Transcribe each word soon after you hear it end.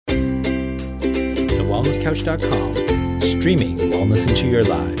wellnesscouch.com, streaming wellness into your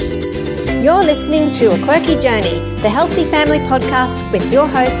lives. You're listening to A Quirky Journey, the Healthy Family Podcast with your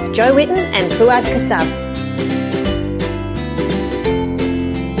hosts Jo Whitten and Fuad Kassab.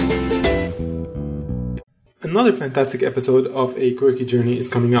 Another fantastic episode of A Quirky Journey is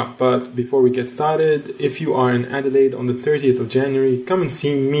coming up, but before we get started, if you are in Adelaide on the 30th of January, come and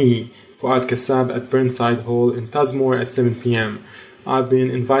see me, Fuad Kassab, at Burnside Hall in Tusmore at 7 p.m. I've been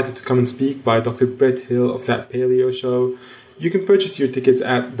invited to come and speak by Dr. Brett Hill of That Paleo Show. You can purchase your tickets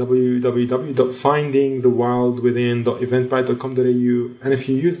at www.findingthewildwithin.eventbrite.com.au, and if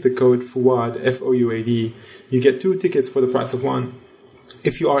you use the code FUAD, F-O-U-A-D, you get 2 tickets for the price of 1.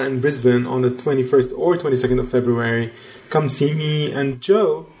 If you are in Brisbane on the 21st or 22nd of February, come see me and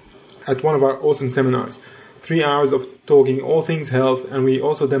Joe at one of our awesome seminars. 3 hours of talking all things health, and we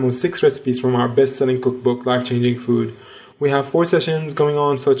also demo 6 recipes from our best-selling cookbook, Life-Changing Food. We have 4 sessions going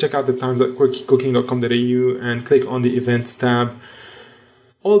on, so check out the times at quirkycooking.com.au and click on the events tab.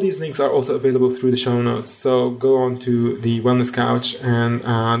 All these links are also available through the show notes, so go on to the Wellness Couch and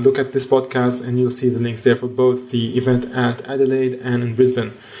look at this podcast, and you'll see the links there for both the event at Adelaide and in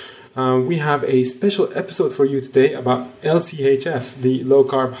Brisbane. We have a special episode for you today about LCHF, the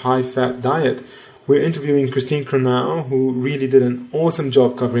low-carb, high-fat diet. We're interviewing Christine Cronau, who really did an awesome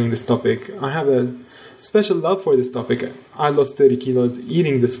job covering this topic. I have a special love for this topic. I lost 30 kilos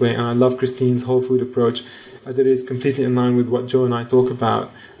eating this way, and I love Christine's whole food approach, as it is completely in line with what Joe and I talk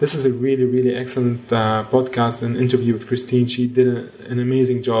about. This is a really, really excellent podcast and interview with Christine. She did an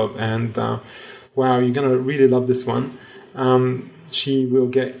amazing job, and wow, you're going to really love this one. She will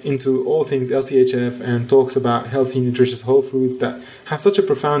get into all things LCHF and talks about healthy, nutritious whole foods that have such a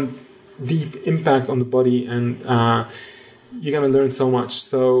profound, deep impact on the body, and you're going to learn so much.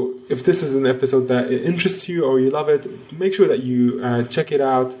 So if this is an episode that interests you or you love it, make sure that you check it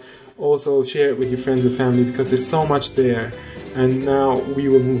out. Also share it with your friends and family, because there's so much there. And now we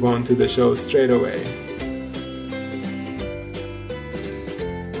will move on to the show straight away.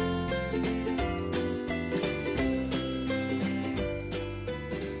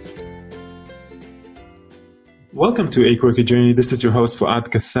 Welcome to A Quirky Journey. This is your host, Fuad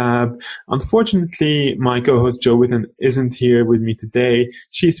Kassab. Unfortunately, my co-host, Jo Whitten, isn't here with me today.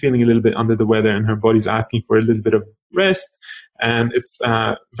 She's feeling a little bit under the weather, and her body's asking for a little bit of rest, and it's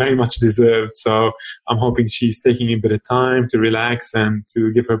very much deserved. So I'm hoping she's taking a bit of time to relax and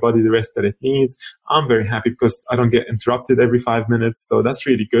to give her body the rest that it needs. I'm very happy because I don't get interrupted every 5 minutes, so that's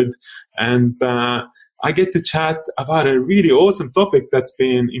really good. And I get to chat about a really awesome topic that's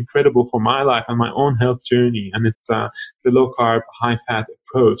been incredible for my life and my own health journey, and it's the low-carb, high-fat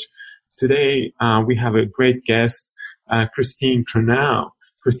approach. Today, we have a great guest, Christine Cronau.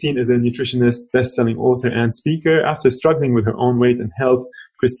 Christine is a nutritionist, best-selling author, and speaker. After struggling with her own weight and health,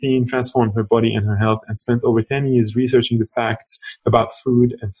 Christine transformed her body and her health and spent over 10 years researching the facts about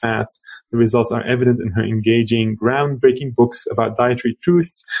food and fats. The results are evident in her engaging, groundbreaking books about dietary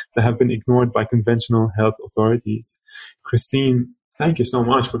truths that have been ignored by conventional health authorities. Christine, thank you so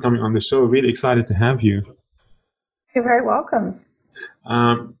much for coming on the show. Really excited to have you. You're very welcome.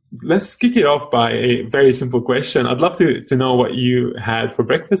 Let's kick it off by a very simple question. I'd love to know what you had for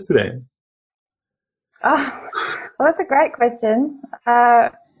breakfast today. Oh, well, that's a great question,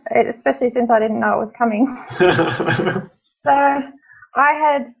 especially since I didn't know it was coming. So I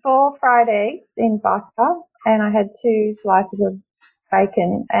had 4 fried eggs in butter, and I had 2 slices of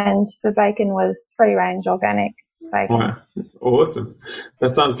bacon, and the bacon was free-range organic bacon. Wow. Awesome.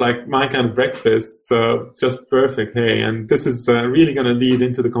 That sounds like my kind of breakfast, so just perfect. Hey, and this is really going to lead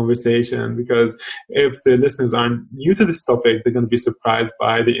into the conversation, because if the listeners aren't new to this topic, they're going to be surprised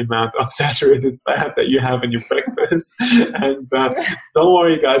by the amount of saturated fat that you have in your breakfast. And don't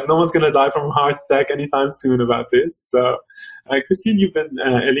worry, guys, no one's going to die from a heart attack anytime soon about this. So, Christine, you've been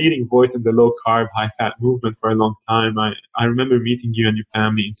a leading voice in the low-carb, high-fat movement for a long time. I remember meeting you and your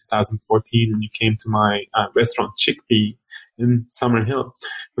family in 2014, and you came to my restaurant, Chickpea, in Summerhill.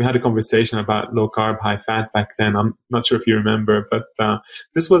 We had a conversation about low-carb, high-fat back then. I'm not sure if you remember, but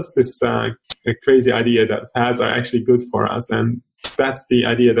this was this crazy idea that fats are actually good for us, and that's the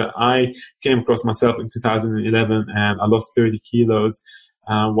idea that I came across myself in 2011, and I lost 30 kilos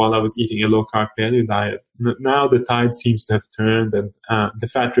while I was eating a low-carb paleo diet. Now the tide seems to have turned, and the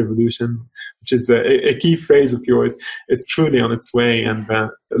fat revolution, which is a key phrase of yours, is truly on its way, and the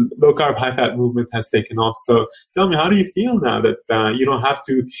low-carb, high-fat movement has taken off. So tell me, how do you feel now that you don't have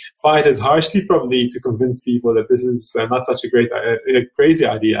to fight as harshly probably to convince people that this is not such a crazy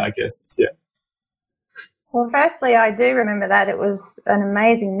idea, I guess? Yeah. Well, firstly, I do remember that it was an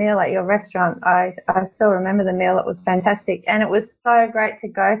amazing meal at your restaurant. I still remember the meal. It was fantastic. And it was so great to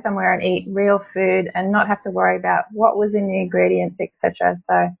go somewhere and eat real food and not have to worry about what was in the ingredients, etc.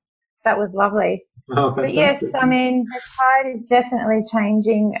 So that was lovely. Oh, But yes, fantastic. I mean, the tide is definitely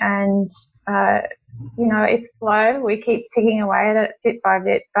changing and, it's slow. We keep ticking away at it bit by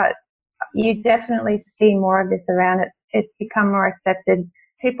bit, but you definitely see more of this around it. It's become more accepted.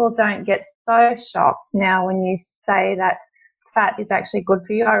 People don't get so shocked now when you say that fat is actually good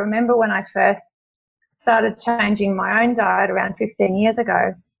for you. I remember when I first started changing my own diet around 15 years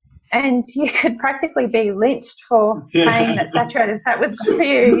ago, and you could practically be lynched for saying that saturated fat was good for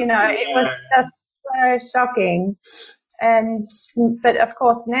you. It was just so shocking. But of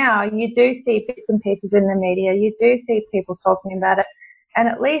course now you do see bits and pieces in the media. You do see people talking about it, and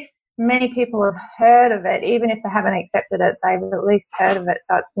at least many people have heard of it. Even if they haven't accepted it, they've at least heard of it,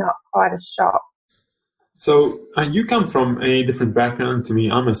 so it's not quite a shock. So you come from a different background to me.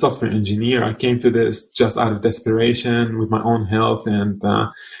 I'm a software engineer. I came to this just out of desperation with my own health, and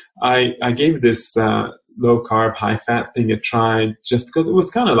I gave this low carb, high fat thing a try just because it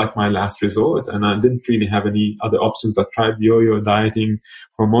was kind of like my last resort, and I didn't really have any other options. I tried yo-yo dieting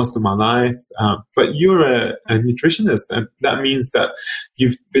for most of my life, but you're a nutritionist, and that means that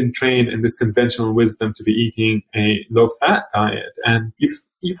you've been trained in this conventional wisdom to be eating a low fat diet, and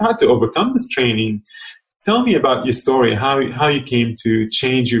you've had to overcome this training. Tell me about your story, how you came to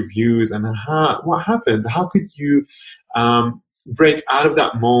change your views, and what happened. How could you break out of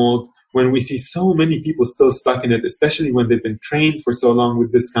that mold when we see so many people still stuck in it, especially when they've been trained for so long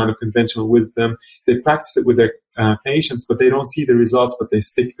with this kind of conventional wisdom? They practice it with their patients, but they don't see the results, but they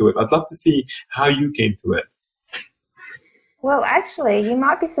stick to it. I'd love to see how you came to it. Well, actually, you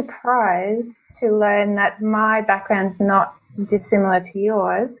might be surprised to learn that my background's not dissimilar to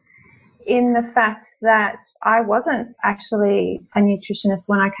yours, in the fact that I wasn't actually a nutritionist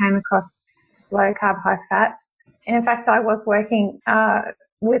when I came across low carb, high fat. And in fact, I was working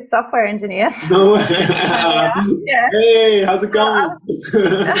with software engineers. No way. Yeah. Hey, how's it going?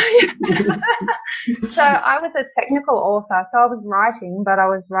 So I was a technical author, so I was writing, but I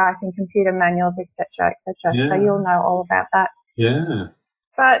was writing computer manuals, etc., etc. Yeah. So you'll know all about that. Yeah.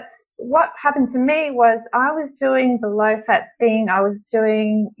 But what happened to me was I was doing the low-fat thing. I was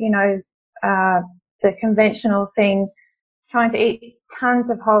doing, the conventional thing, trying to eat tons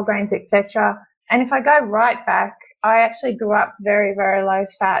of whole grains, etc. And if I go right back, I actually grew up very, very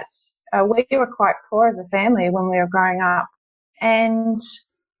low-fat. We were quite poor as a family when we were growing up. And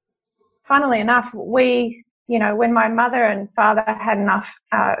funnily enough, when my mother and father had enough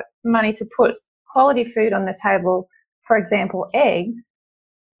money to put quality food on the table, for example, eggs,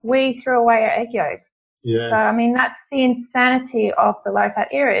 we threw away our egg yolks. Yes. So, I mean, that's the insanity of the low-fat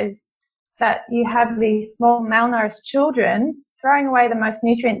era, is that you have these small malnourished children throwing away the most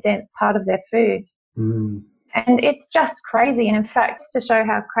nutrient-dense part of their food. Mm. And it's just crazy. And in fact, to show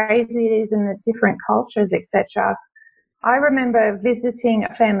how crazy it is in the different cultures, etc., I remember visiting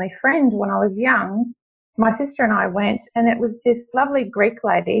a family friend when I was young. My sister and I went, and it was this lovely Greek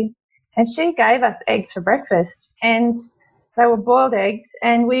lady, and she gave us eggs for breakfast. And they were boiled eggs,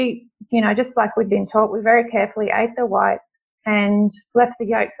 and we, just like we'd been taught, we very carefully ate the whites and left the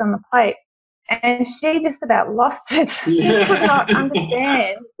yolks on the plate. And she just about lost it. She could not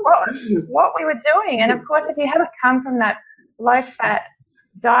understand what we were doing. And of course, if you haven't come from that low-fat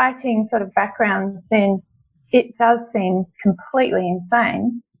dieting sort of background, then it does seem completely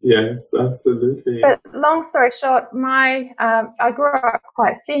insane. Yes, absolutely. But long story short, I grew up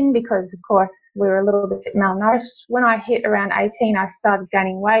quite thin because, of course, we were a little bit malnourished. When I hit around 18, I started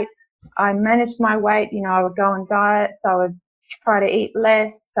gaining weight. I managed my weight. I would go on diets. I would try to eat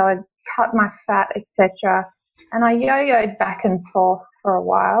less. So I'd cut my fat, etc. And I yo-yoed back and forth for a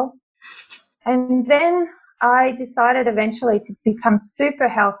while. And then I decided eventually to become super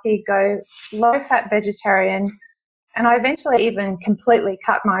healthy, go low-fat vegetarian. And I eventually even completely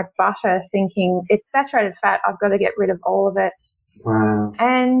cut my butter, thinking it's saturated fat, I've got to get rid of all of it. Wow.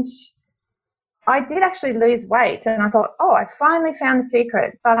 And I did actually lose weight, and I thought, I finally found the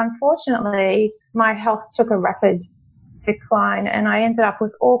secret. But unfortunately, my health took a rapid decline, and I ended up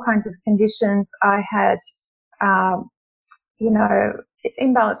with all kinds of conditions. I had,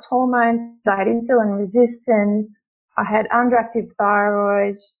 imbalanced hormones. I had insulin resistance. I had underactive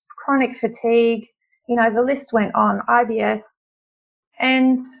thyroid, chronic fatigue. The list went on, IBS.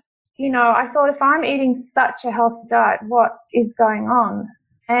 And, I thought, if I'm eating such a healthy diet, what is going on?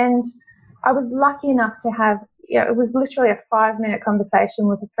 And I was lucky enough to have, it was literally a 5-minute conversation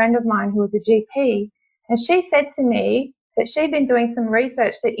with a friend of mine who was a GP. And she said to me that she'd been doing some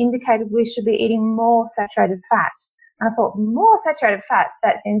research that indicated we should be eating more saturated fat. And I thought, more saturated fat?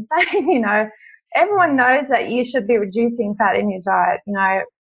 That's insane, you know. Everyone knows that you should be reducing fat in your diet, you know,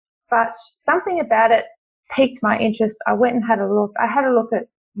 but something about it piqued my interest. I went and had a look. I had a look at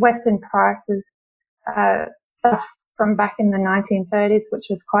Western prices, stuff from back in the 1930s, which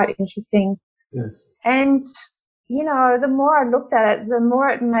was quite interesting. Yes. And, you know, the more I looked at it, the more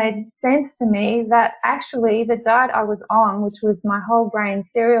it made sense to me that actually the diet I was on, which was my whole grain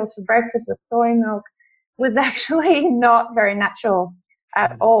cereals for breakfast with soy milk, was actually not very natural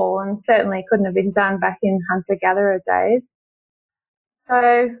at all, and certainly couldn't have been done back in hunter-gatherer days.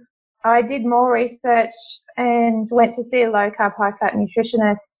 So I did more research and went to see a low-carb, high-fat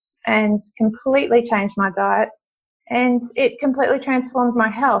nutritionist and completely changed my diet, and it completely transformed my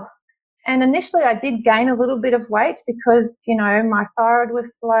health. And initially I did gain a little bit of weight because, you know, my thyroid was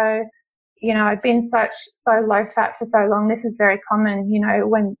slow. You know, I've been so low fat for so long. This is very common, you know,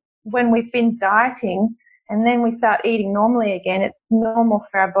 when we've been dieting and then we start eating normally again, it's normal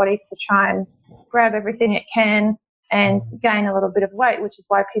for our body to try and grab everything it can and gain a little bit of weight, which is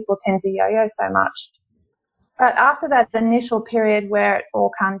why people tend to yo-yo so much. But after that initial period where it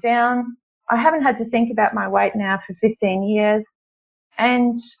all calmed down, I haven't had to think about my weight now for 15 years.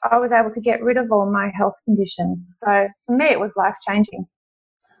 And I was able to get rid of all my health conditions. So for me, it was life-changing.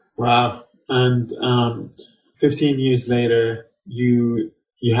 Wow. And 15 years later, you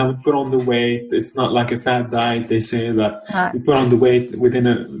haven't put on the weight. It's not like a fad diet. They say that you put on the weight within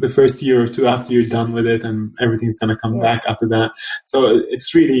the first year or two after you're done with it, and everything's going to come back after that. So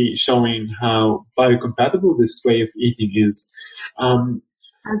it's really showing how biocompatible this way of eating is. I'm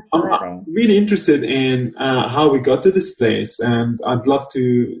really interested in how we got to this place, and I'd love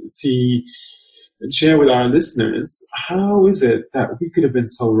to share with our listeners, how is it that we could have been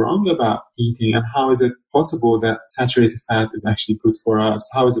so wrong about eating, and how is it possible that saturated fat is actually good for us?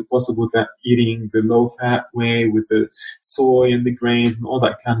 How is it possible that eating the low-fat way with the soy and the grains and all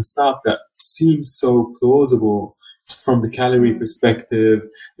that kind of stuff that seems so plausible from the calorie perspective,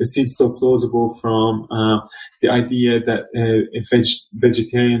 it seems so plausible from the idea that a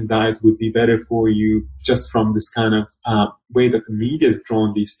vegetarian diet would be better for you, just from this kind of way that the media has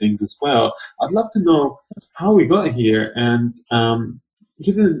drawn these things as well. I'd love to know how we got here, and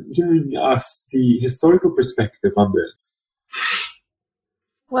giving us the historical perspective on this.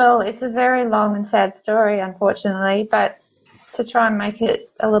 Well, it's a very long and sad story, unfortunately, but to try and make it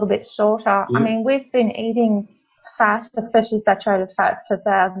a little bit shorter, I mean, we've been eating fat, especially saturated fat, for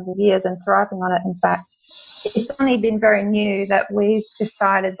thousands of years and thriving on it. In fact, it's only been very new that we've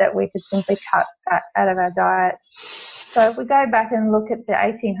decided that we could simply cut fat out of our diet. So if we go back and look at the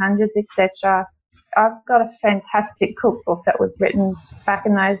 1800s, etc., I've got a fantastic cookbook that was written back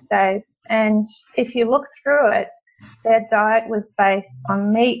in those days, and if you look through it, their diet was based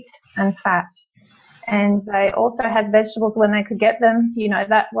on meat and fat, and they also had vegetables when they could get them. You know,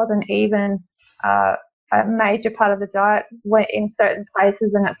 that wasn't even a major part of the diet. In certain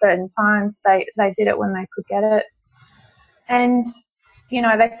places and at certain times, they did it when they could get it. And, you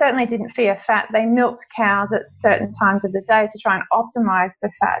know, they certainly didn't fear fat. They milked cows at certain times of the day to try and optimize the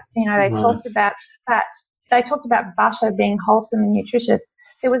fat. You know, they talked about fat. They talked about butter being wholesome and nutritious.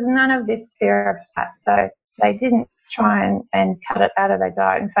 There was none of this fear of fat. So they didn't try and cut it out of their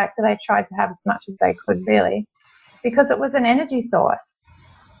diet. In fact, they tried to have as much as they could, really, because it was an energy source.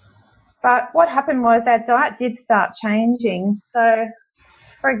 But what happened was our diet did start changing. So,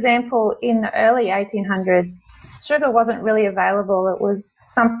 for example, in the early 1800s, sugar wasn't really available. It was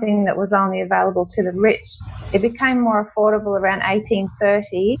something that was only available to the rich. It became more affordable around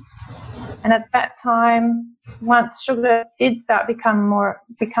 1830. And at that time, once sugar did start becoming more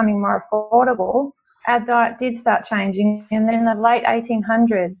affordable, our diet did start changing. And then in the late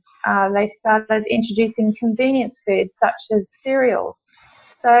 1800s, they started introducing convenience foods such as cereals.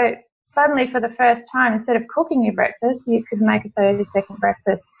 So suddenly, for the first time, instead of cooking your breakfast, you could make a 30-second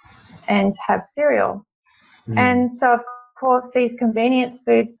breakfast and have cereal. And so, of course, these convenience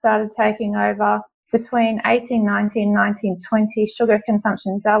foods started taking over. Between 1890 and 1920, sugar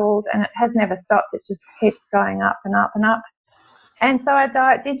consumption doubled, and it has never stopped. It just keeps going up and up and up. And so our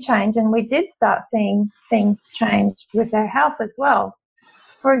diet did change, and we did start seeing things change with our health as well.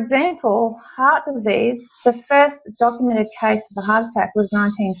 For example, heart disease, the first documented case of a heart attack was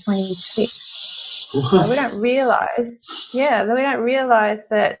 1926. So we don't realise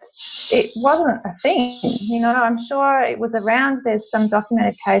that it wasn't a thing. You know, I'm sure it was around. There's some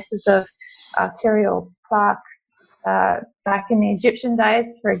documented cases of arterial plaque back in the Egyptian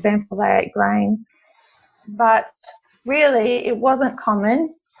days. For example, they ate grains. But really, it wasn't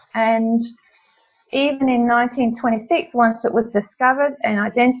common, and even in 1926, once it was discovered and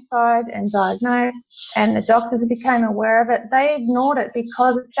identified and diagnosed and the doctors became aware of it, they ignored it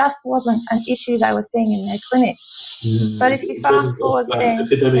because it just wasn't an issue they were seeing in their clinic. But if you fast forward then...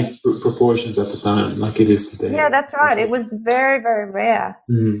 epidemic proportions at the time, like it is today. Yeah, that's right. It was very, very rare.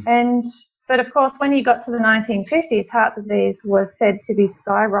 But of course, when you got to the 1950s, heart disease was said to be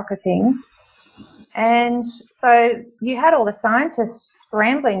skyrocketing. And so you had all the scientists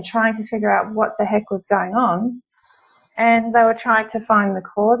scrambling, trying to figure out what the heck was going on. And they were trying to find the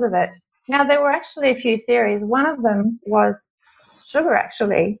cause of it. Now, there were actually a few theories. One of them was sugar,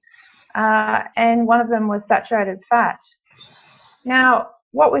 actually. And one of them was saturated fat. Now,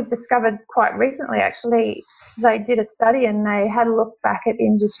 what we've discovered quite recently, actually, they did a study and they had a look back at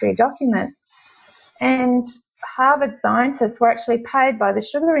industry documents. And Harvard scientists were actually paid by the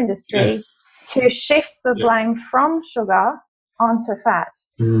sugar industry to shift the blame from sugar onto fat.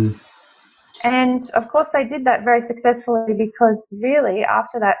 And, of course, they did that very successfully because, really,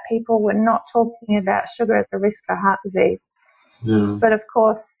 after that, people were not talking about sugar as a risk for heart disease. But, of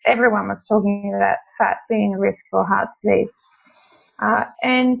course, everyone was talking about fat being a risk for heart disease.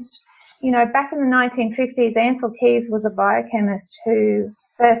 And, you know, back in the 1950s, Ansel Keys was a biochemist who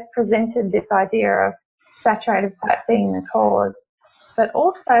first presented this idea of saturated fat being the cause. But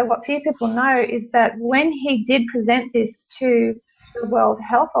also what few people know is that when he did present this to the World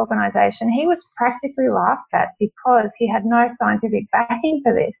Health Organization, he was practically laughed at because he had no scientific backing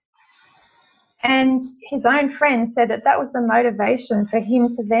for this. And his own friend said that that was the motivation for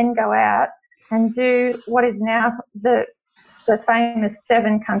him to then go out and do what is now the famous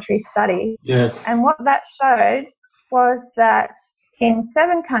 7-country study. And what that showed was that in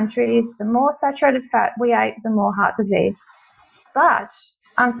 7 countries, the more saturated fat we ate, the more heart disease. But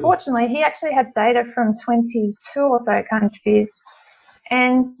unfortunately, he actually had data from 22 or so countries,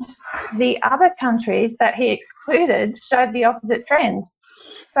 and the other countries that he excluded showed the opposite trend.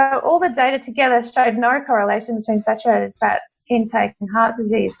 So all the data together showed no correlation between saturated fat intake and heart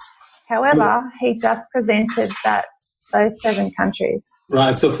disease. However, he just presented those 7 countries.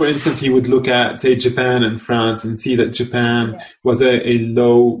 Right. So, for instance, he would look at, say, Japan and France and see that Japan was a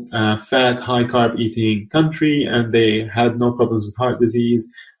low fat, high carb eating country, and they had no problems with heart disease.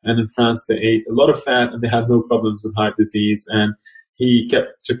 And in France, they ate a lot of fat and they had no problems with heart disease. And he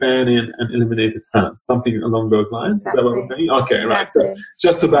kept Japan in and eliminated France, something along those lines. Exactly. Is that what we're saying? Okay, right. So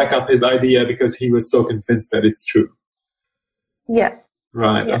just to back up his idea because he was so convinced that it's true. Yeah.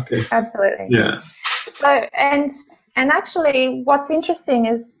 Right. Yeah, okay. Absolutely. Yeah. So, and actually, what's interesting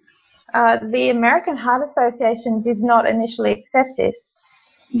is the American Heart Association did not initially accept this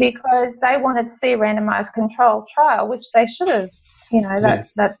because they wanted to see a randomized controlled trial, which they should have. You know,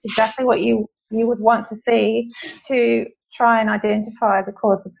 that's exactly what you would want to see to try and identify the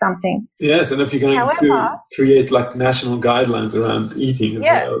cause of something. Yes, and if you're going to create like national guidelines around eating as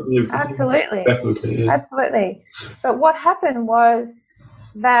well. Absolutely. Definitely. Yeah. Absolutely. But what happened was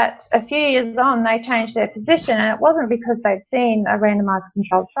that a few years on, they changed their position, and it wasn't because they'd seen a randomized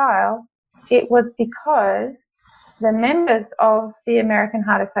controlled trial. It was because the members of the American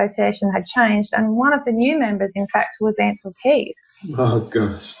Heart Association had changed, and one of the new members, in fact, was Ansel Keys. Oh,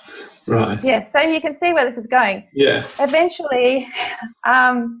 gosh. Right. Yeah, so you can see where this is going. Yeah. Eventually,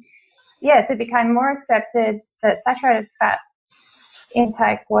 it became more accepted that saturated fat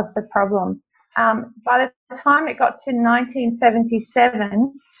intake was the problem. By the time it got to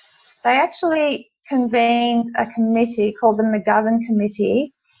 1977, they actually convened a committee called the McGovern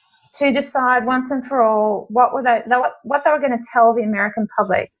Committee to decide once and for all what they were going to tell the American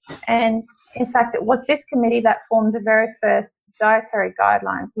public. And in fact, it was this committee that formed the very first dietary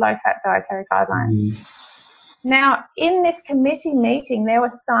guidelines, low-fat dietary guidelines. Now, in this committee meeting, there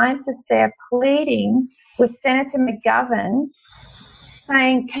were scientists there pleading with Senator McGovern,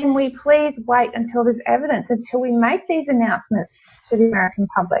 saying, can we please wait until there's evidence, until we make these announcements to the American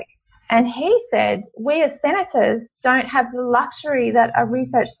public? And he said, we as senators don't have the luxury that a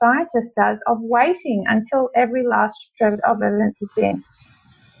research scientist does of waiting until every last shred of evidence is in.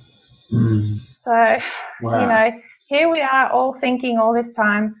 So, you know, here we are all thinking all this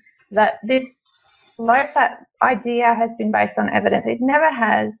time that this low-fat idea has been based on evidence. It never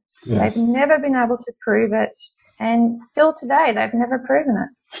has. They've never been able to prove it. And still today, they've never proven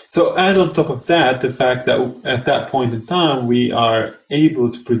it. So add on top of that the fact that at that point in time we are able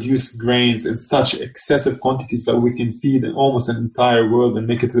to produce grains in such excessive quantities that we can feed almost an entire world and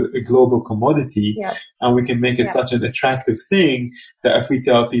make it a global commodity. Yep. And we can make it such an attractive thing that if we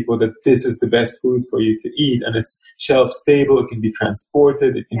tell people that this is the best food for you to eat and it's shelf stable, it can be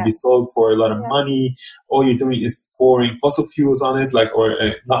transported, it can be sold for a lot of money, all you're doing is pouring fossil fuels on it,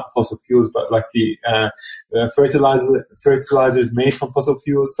 not fossil fuels, but like the fertilizers made from fossil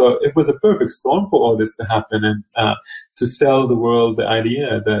fuels. So it was a perfect storm for all this to happen and to sell the world the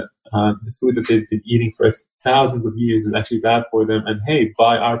idea that the food that they've been eating for thousands of years is actually bad for them. And hey,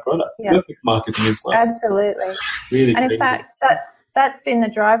 buy our product. Perfect marketing as well. Absolutely. Really and crazy. In fact, that's been the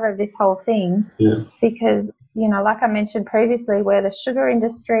driver of this whole thing. Yeah. Because, like I mentioned previously, where the sugar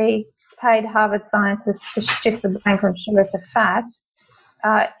industry paid Harvard scientists to shift the blame from sugar to fat,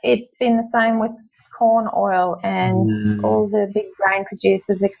 it's been the same with corn oil and all the big grain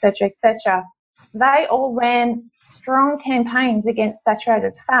producers, etc., etc. They all ran strong campaigns against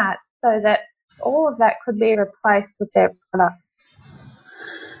saturated fat so that all of that could be replaced with their products.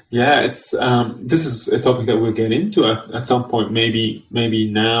 Yeah, it's this is a topic that we'll get into at some point. Maybe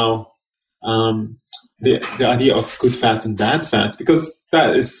now, the idea of good fats and bad fats, because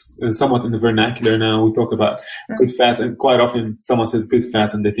that is somewhat in the vernacular now. We talk about good fats, and quite often someone says good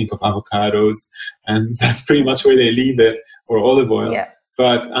fats and they think of avocados, and that's pretty much where they leave it, or olive oil. Yeah.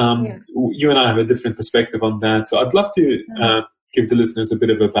 But you and I have a different perspective on that. So I'd love to give the listeners a bit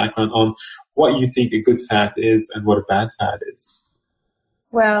of a background on what you think a good fat is and what a bad fat is.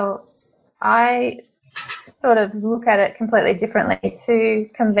 Well, I sort of look at it completely differently to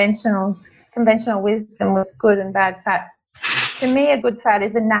conventional wisdom with good and bad fat. To me, a good fat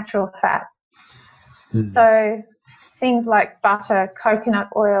is a natural fat. So things like butter, coconut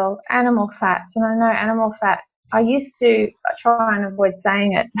oil, animal fats, and I know animal fat, I used to try and avoid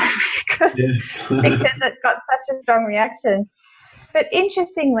saying it because it got such a strong reaction. But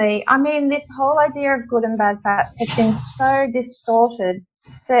interestingly, I mean, this whole idea of good and bad fats has been so distorted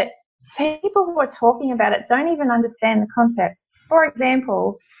that people who are talking about it don't even understand the concept. For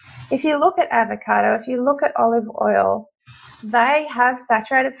example, if you look at avocado, if you look at olive oil, they have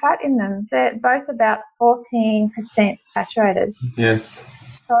saturated fat in them. They're both about 14% saturated. Yes.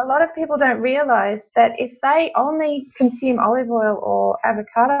 So a lot of people don't realize that if they only consume olive oil or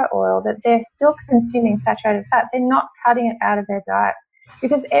avocado oil, that they're still consuming saturated fat. They're not cutting it out of their diet,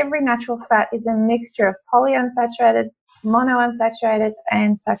 because every natural fat is a mixture of polyunsaturated, monounsaturated,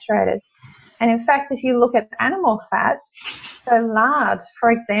 and saturated. And in fact, if you look at animal fat, so lard,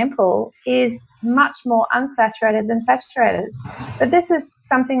 for example, is much more unsaturated than saturated. But this is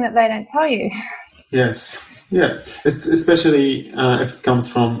something that they don't tell you. Yes. Yeah. It's especially if it comes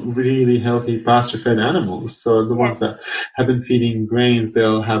from really healthy pasture-fed animals. So the ones that have been feeding grains,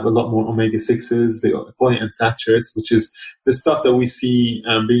 they'll have a lot more omega-6s, the polyunsaturates, which is the stuff that we see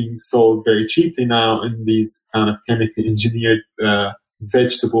being sold very cheaply now in these kind of chemically engineered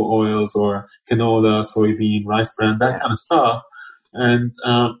vegetable oils or canola, soybean, rice bran, that kind of stuff. And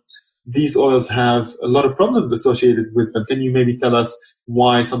these oils have a lot of problems associated with them. Can you maybe tell us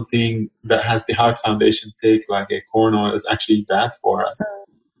why something that has the Heart Foundation take, like a corn oil, is actually bad for us?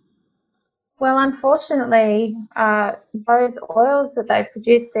 Well, unfortunately, those oils that they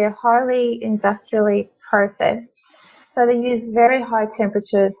produce, they're highly industrially processed. So they use very high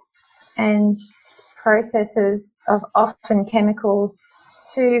temperatures and processes of often chemicals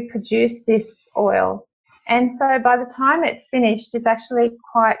to produce this oil. And so by the time it's finished, it's actually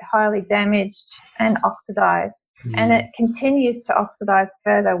quite highly damaged and oxidized. And it continues to oxidize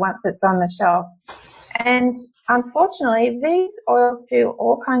further once it's on the shelf. And unfortunately, these oils do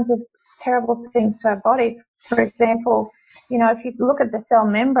all kinds of terrible things to our body. For example, if you look at the cell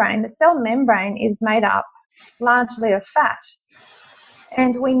membrane is made up largely of fat.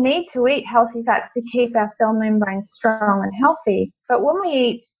 And we need to eat healthy fats to keep our cell membrane strong and healthy. But when we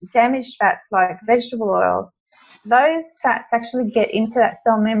eat damaged fats like vegetable oils, those fats actually get into that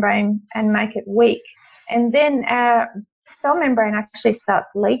cell membrane and make it weak. And then our cell membrane actually starts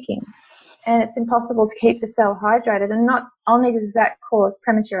leaking. And it's impossible to keep the cell hydrated. And not only does that cause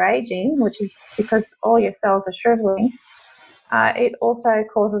premature aging, which is because all your cells are shriveling, it also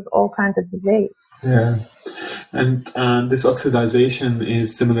causes all kinds of disease. Yeah. And this oxidization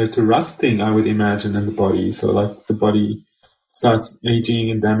is similar to rusting, I would imagine, in the body. So like the body starts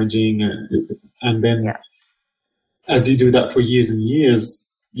aging and damaging, and then as you do that for years and years,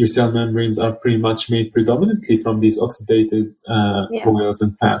 your cell membranes are pretty much made predominantly from these oxidated oils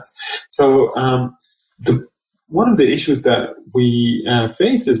and fats. So one of the issues that we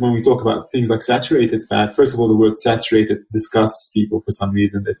face is when we talk about things like saturated fat. First of all, the word saturated disgusts people for some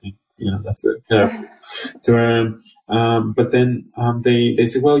reason. They think, that's a terrible term. But then they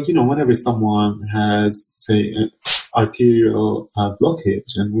say, well, whenever someone has, say, an arterial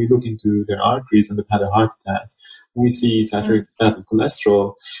blockage, and we look into their arteries and they've had a heart attack, we see saturated fat and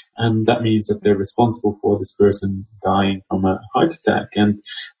cholesterol, and that means that they're responsible for this person dying from a heart attack. And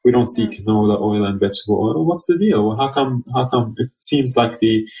we don't see canola oil and vegetable oil. What's the deal? Well, how come it seems like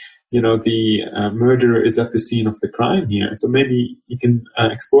the murderer is at the scene of the crime here? So maybe you can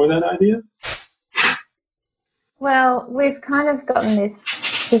explore that idea. Well, we've kind of gotten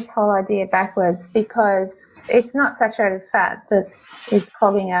this whole idea backwards, because it's not saturated fat that is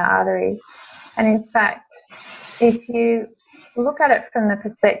clogging our arteries. And in fact, if you look at it from the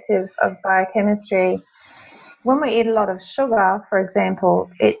perspective of biochemistry, when we eat a lot of sugar, for example,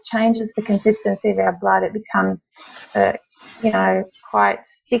 it changes the consistency of our blood. It becomes, quite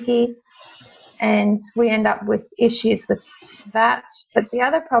sticky, and we end up with issues with that. But the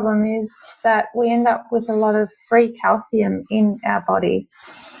other problem is that we end up with a lot of free calcium in our body.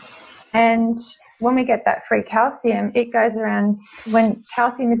 And when we get that free calcium, it goes around. When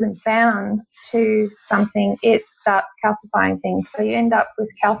calcium isn't bound to something, it starts calcifying things. So you end up with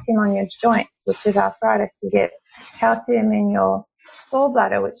calcium on your joints, which is arthritis. You get calcium in your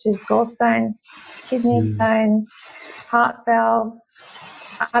gallbladder, which is gallstones, kidney stones, heart valves,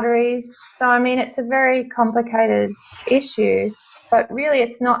 arteries. So, I mean, it's a very complicated issue, but really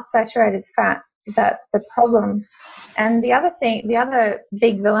it's not saturated fat that's the problem. And the other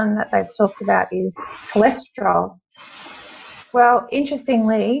big villain that they've talked about is cholesterol. Well,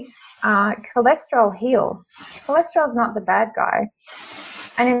 interestingly, cholesterol heals. Cholesterol is not the bad guy.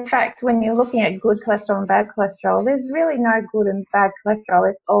 And in fact, when you're looking at good cholesterol and bad cholesterol, there's really no good and bad cholesterol.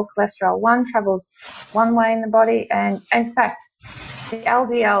 It's all cholesterol. One travels one way in the body, and in fact, the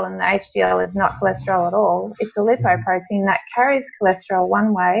LDL and the HDL is not cholesterol at all. It's a lipoprotein that carries cholesterol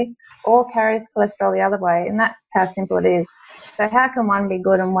one way or carries cholesterol the other way, and that's how simple it is. So how can one be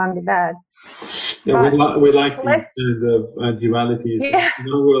good and one be bad? Yeah, we like these kinds of dualities in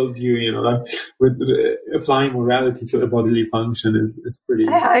our worldview. Like with applying morality to a bodily function is pretty.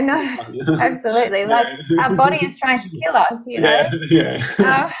 Yeah, I know, absolutely. Like our body is trying to kill us,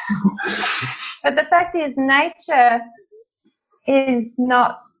 Yeah. But the fact is, nature is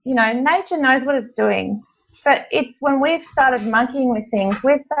not. Nature knows what it's doing. But when we've started monkeying with things,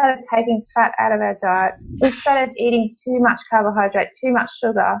 we've started taking fat out of our diet. We've started eating too much carbohydrate, too much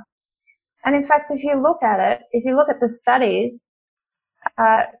sugar. And in fact, if you look at the studies,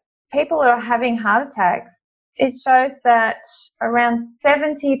 people who are having heart attacks, it shows that around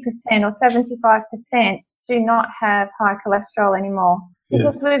 70% or 75% do not have high cholesterol anymore.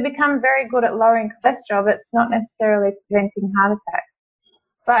 Because we've become very good at lowering cholesterol, but it's not necessarily preventing heart attacks.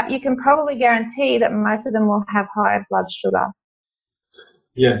 But you can probably guarantee that most of them will have higher blood sugar.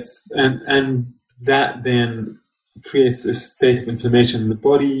 Yes, and that then creates a state of inflammation in the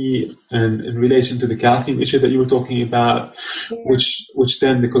body, and in relation to the calcium issue that you were talking about, which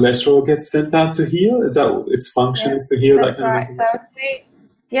then the cholesterol gets sent out to heal. Is that its function is to heal that kind of?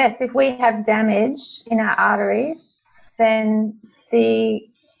 So if we have damage in our arteries, then the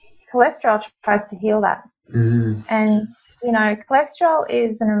cholesterol tries to heal that. Mm-hmm. And cholesterol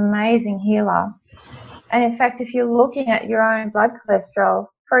is an amazing healer. And in fact, if you're looking at your own blood cholesterol,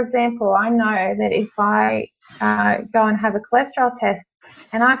 for example, I know that if I go and have a cholesterol test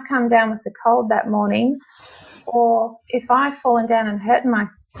and I've come down with a cold that morning, or if I've fallen down and hurt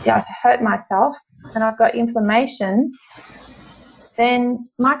myself and I've got inflammation, then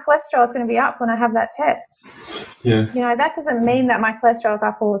my cholesterol is going to be up when I have that test. Yes. That doesn't mean that my cholesterol is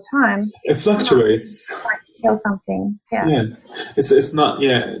up all the time. It fluctuates. Kill something. Yeah. It's not.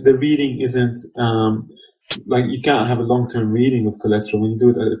 The reading isn't like you can't have a long-term reading of cholesterol. When you do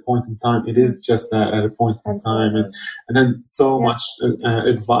it at a point in time, it is just that at a point in time, and then so much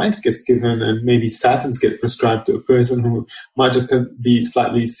advice gets given, and maybe statins get prescribed to a person who might just be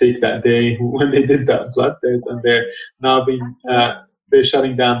slightly sick that day when they did that blood test, and they're now being they're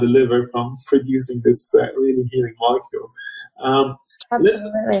shutting down the liver from producing this really healing molecule.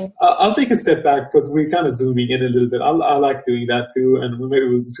 I'll take a step back because we're kind of zooming in a little bit. I like doing that too, and maybe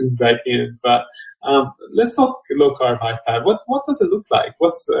we'll zoom back in. But let's talk low carb, high fat. What does it look like?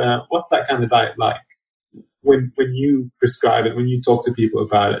 What's that kind of diet like? When you prescribe it, when you talk to people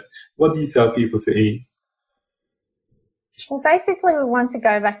about it, what do you tell people to eat? Well, basically, we want to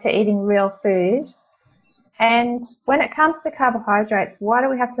go back to eating real food. And when it comes to carbohydrates, why do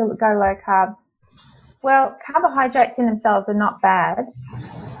we have to go low carb? Well, carbohydrates in themselves are not bad,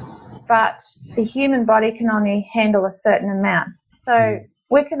 but the human body can only handle a certain amount. So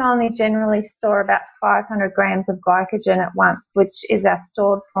we can only generally store about 500 grams of glycogen at once, which is our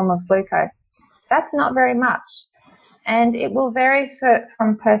stored form of glucose. That's not very much. And it will vary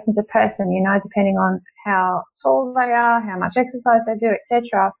from person to person, you know, depending on how tall they are, how much exercise they do,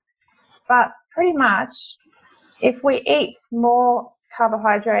 etc. But pretty much, if we eat more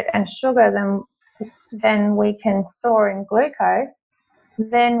carbohydrate and sugar than we can store in glucose,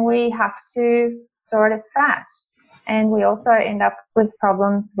 then we have to store it as fat. And we also end up with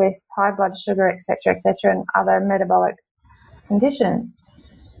problems with high blood sugar, etc., and other metabolic conditions.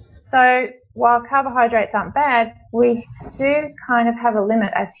 So while carbohydrates aren't bad, we do kind of have a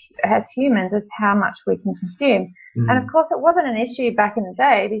limit as humans as how much we can consume. And of course, it wasn't an issue back in the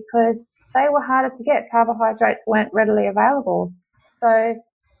day because they were harder to get. Carbohydrates weren't readily available. So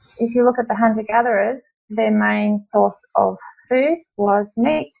if you look at the hunter-gatherers, their main source of food was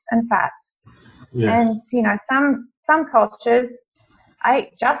meat and fat. Yes. And, you know, some cultures ate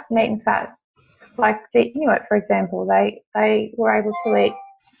just meat and fat. Like the Inuit, for example, they were able to eat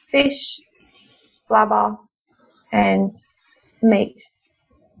fish, blubber, and meat.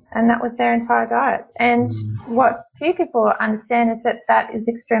 And that was their entire diet. And what few people understand is that is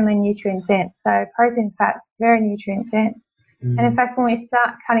extremely nutrient dense. So protein, fat, very nutrient dense. And in fact, when we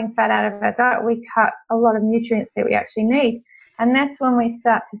start cutting fat out of our diet, we cut a lot of nutrients that we actually need. And that's when we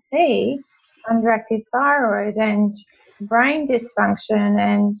start to see underactive thyroid and brain dysfunction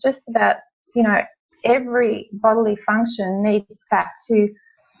and just about, you know, every bodily function needs fat to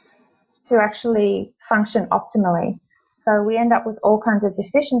actually function optimally. So we end up with all kinds of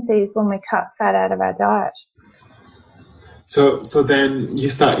deficiencies when we cut fat out of our diet. So then you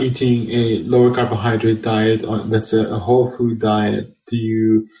start eating a lower carbohydrate diet, or that's a whole food diet. Do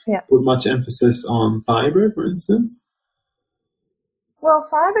you put much emphasis on fiber, for instance? Well,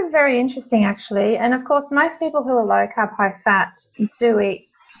 fiber is very interesting, actually. And of course, most people who are low carb, high fat do eat,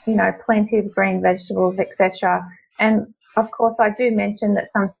 you know, plenty of green vegetables, etc. And of course, I do mention that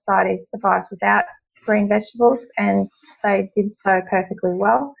some societies survive without green vegetables, and they did so perfectly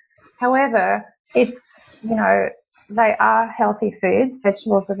well. However, it's, you know, they are healthy foods.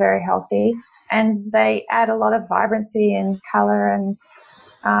 Vegetables are very healthy, and they add a lot of vibrancy and colour and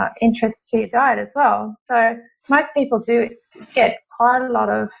interest to your diet as well. So most people do get quite a lot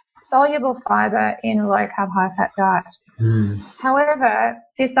of soluble fibre in a low carb, high fat diet. However,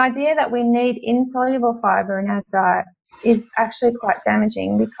 this idea that we need insoluble fibre in our diet is actually quite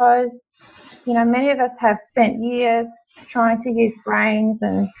damaging because, you know, many of us have spent years trying to use grains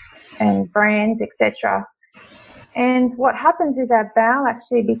and brands, etc. And what happens is our bowel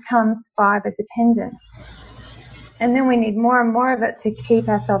actually becomes fibre dependent. And then we need more and more of it to keep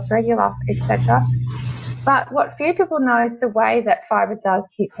ourselves regular, etc. But what few people know is the way that fibre does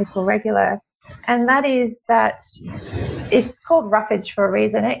keep people regular. And that is that it's called roughage for a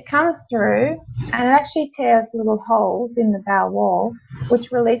reason. It comes through and it actually tears little holes in the bowel wall,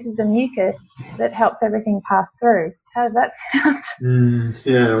 which releases the mucus that helps everything pass through. How does that sound?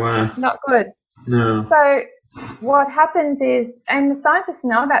 Yeah, wow. Not good. No. So what happens is, and the scientists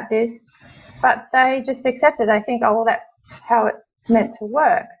know about this, but they just accept it. They think, oh, well, that's how it's meant to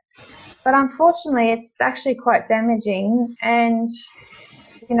work. But unfortunately, it's actually quite damaging. And,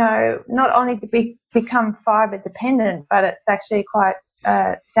 you know, not only do we become fibre dependent, but it's actually quite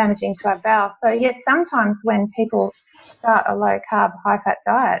damaging to our bowel. So, yes, sometimes when people start a low carb, high fat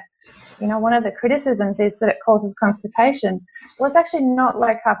diet, you know, one of the criticisms is that it causes constipation. Well, it's actually not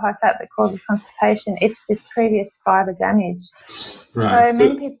low carb, high fat that causes constipation. It's this previous fibre damage. Right. So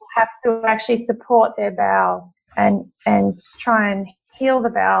many people have to actually support their bowel and try and heal the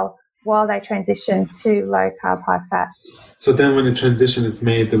bowel while they transition to low carb, high fat. So then when the transition is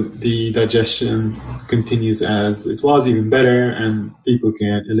made, the digestion continues as it was, even better, and people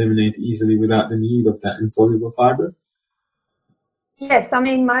can eliminate easily without the need of that insoluble fiber? Yes, I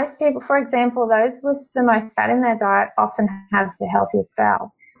mean, most people, for example, those with the most fat in their diet often have the healthiest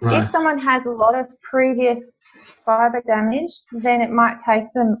bowel. Right. If someone has a lot of previous fibre damage, then it might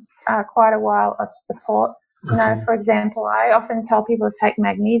take them quite a while of support. You know, for example, I often tell people to take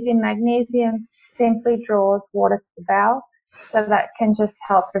magnesium. Magnesium simply draws water to the bowel, so that can just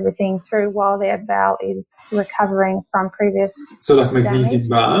help everything through while their bowel is recovering from previous So like magnesium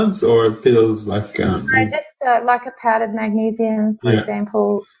bars or pills like... No, just like a powdered magnesium, for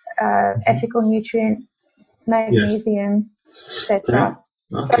example, ethical nutrient, magnesium, etc.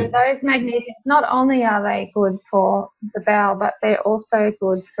 Okay. So those magnesiums, not only are they good for the bowel, but they're also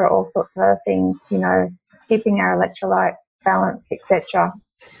good for all sorts of other things, you know, keeping our electrolyte balance, etc.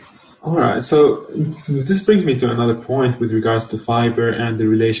 All right. So this brings me to another point with regards to fiber and the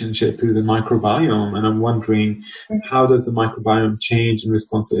relationship to the microbiome. And I'm wondering, how does the microbiome change in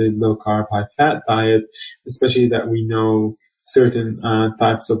response to a low carb, high fat diet, especially that we know certain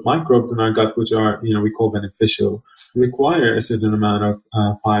types of microbes in our gut, which are, we call beneficial, require a certain amount of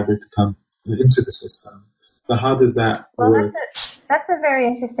fiber to come into the system. So how does that work? That's a very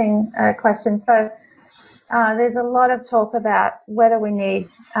interesting question. So there's a lot of talk about whether we need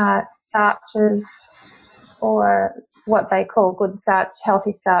starches or what they call good starch,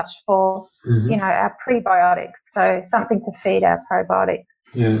 healthy starch for, our prebiotics. So something to feed our probiotics.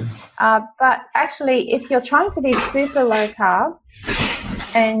 Yeah. But actually, if you're trying to be super low carb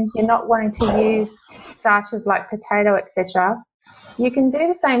and you're not wanting to use starches like potato, etc., you can do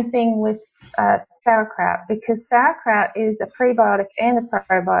the same thing with sauerkraut, because sauerkraut is a prebiotic and a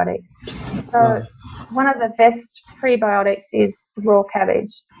probiotic. So one of the best prebiotics is raw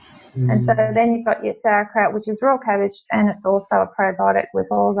cabbage. And so then you've got your sauerkraut, which is raw cabbage, and it's also a probiotic with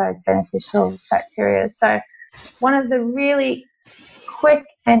all those beneficial bacteria. So one of the really quick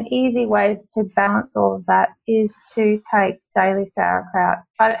and easy ways to balance all of that is to take daily sauerkraut.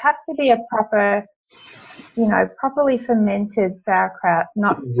 But it has to be a proper, properly fermented sauerkraut,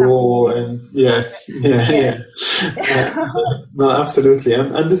 not raw. And yes, yeah. No, absolutely.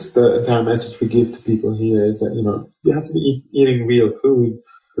 And this is the entire message we give to people here is that, you have to be eating real food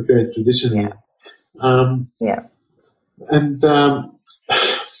prepared traditionally. And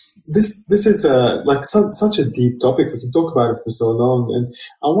this is such a deep topic. We can talk about it for so long, and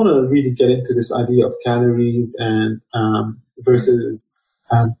I want to really get into this idea of calories and versus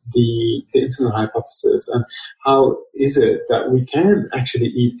the insulin hypothesis, and how is it that we can actually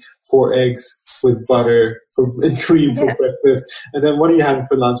eat 4 eggs with butter and cream for breakfast, and then what are you having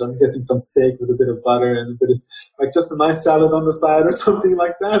for lunch? I'm guessing some steak with a bit of butter and a bit of just a nice salad on the side or something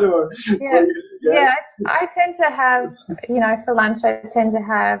like that. I tend to have, for lunch I tend to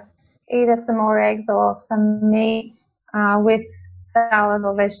have either some more eggs or some meat with salad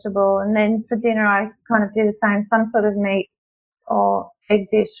or vegetable, and then for dinner I kind of do the same, some sort of meat or egg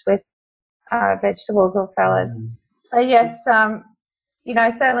dish with vegetables or salad. So yes,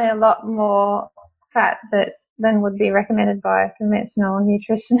 certainly a lot more fat than would be recommended by a conventional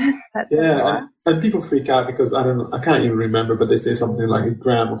nutritionist. And people freak out because I can't even remember, but they say something like a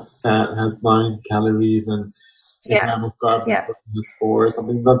gram of fat has 9 calories and a gram of carb has 4 or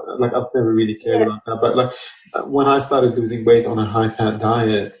something. I've never really cared about that. But when I started losing weight on a high fat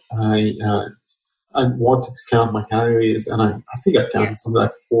diet, I wanted to count my calories, and I think I counted something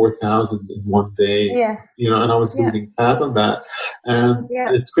like 4,000 in one day. And I was losing fat on that. And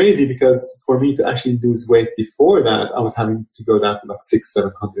it's crazy because for me to actually lose weight before that, I was having to go down to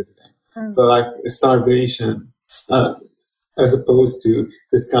 600-700 a day. So starvation, as opposed to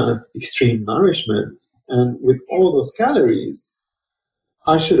this kind of extreme nourishment. And with all those calories,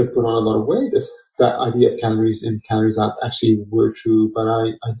 I should have put on a lot of weight if that idea of calories in, calories out actually were true, but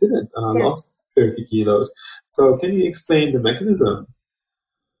I didn't, and I lost 30 kilos. So can you explain the mechanism?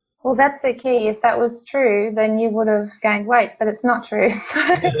 Well, that's the key. If that was true, then you would have gained weight, but it's not true. So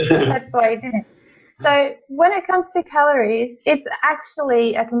that's why you didn't. So when it comes to calories, it's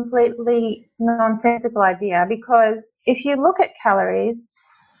actually a completely nonsensical idea, because if you look at calories,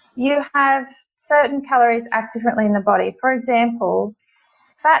 you have certain calories act differently in the body. For example,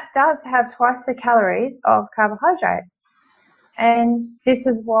 fat does have twice the calories of carbohydrate. And this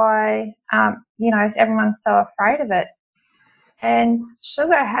is why, everyone's so afraid of it. And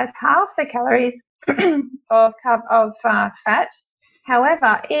sugar has half the calories of fat.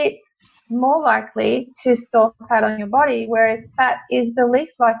 However, it's more likely to store fat on your body, whereas fat is the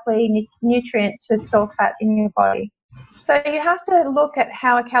least likely nutrient to store fat in your body. So you have to look at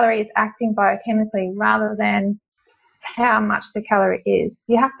how a calorie is acting biochemically rather than how much the calorie is.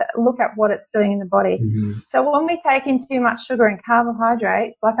 You have to look at what it's doing in the body. So when we take in too much sugar and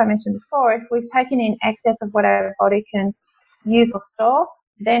carbohydrates, like I mentioned before, if we've taken in excess of what our body can use or store,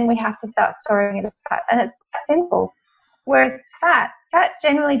 then we have to start storing it as fat. And it's that simple. Whereas fat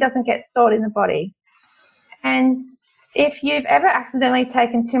generally doesn't get stored in the body. And if you've ever accidentally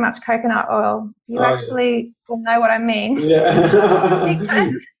taken too much coconut oil, you actually will know what I mean. It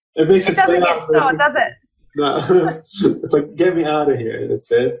makes it doesn't get stored, does it? No. It's like, get me out of here, it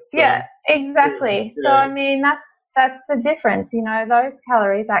says. So. Yeah, exactly. So, I mean, that's the difference. Those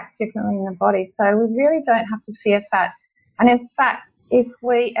calories act differently in the body. So we really don't have to fear fat. And in fact, if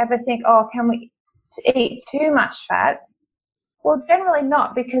we ever think, can we eat too much fat? Well, generally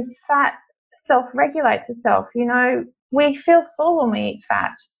not, because fat self-regulates itself. We feel full when we eat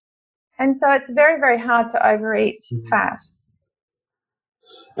fat. And so it's very, very hard to overeat fat.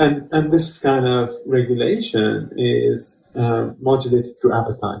 And this kind of regulation is modulated through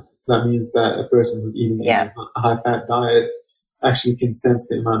appetite. That means that a person who's eating a high-fat diet actually can sense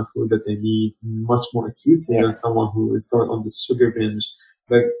the amount of food that they need much more acutely than someone who is going on this sugar binge,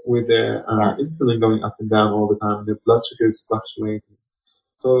 like with their insulin going up and down all the time, their blood sugar is fluctuating.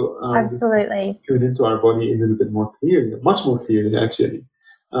 So absolutely, tune into our body a little bit more clearly, much more clearly actually.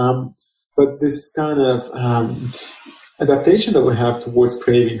 But this kind of adaptation that we have towards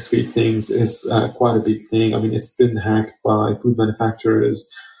craving sweet things is quite a big thing. I mean, it's been hacked by food manufacturers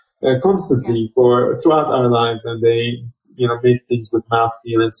constantly for throughout our lives, and they make things with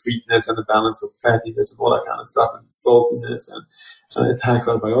mouthfeel and sweetness and a balance of fattiness and all that kind of stuff and saltiness, and it hacks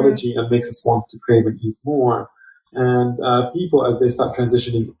our biology and makes us want to crave and eat more. And people, as they start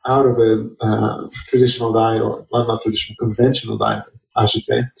transitioning out of a traditional diet, or well, not traditional, conventional diet, I should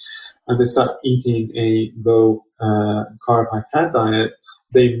say, and they start eating a low carb, high fat diet,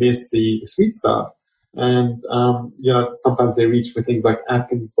 they miss the sweet stuff. And, sometimes they reach for things like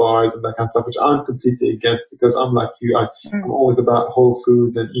Atkins bars and that kind of stuff, which I'm completely against, because I'm like you, I'm always about whole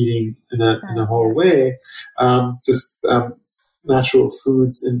foods and eating in a whole way. Natural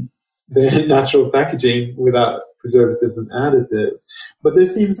foods in their natural packaging without preservatives and additives. But there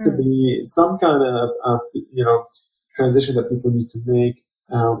seems to be some kind of transition that people need to make,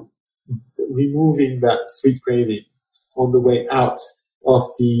 removing that sweet craving on the way out of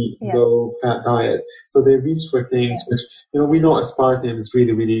the low fat diet. So they reach for things which, we know aspartame is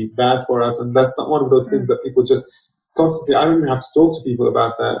really, really bad for us. And that's not one of those things that people just constantly, I don't even have to talk to people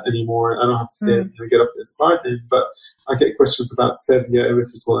about that anymore. I don't have to say, get off the aspartame, but I get questions about stevia,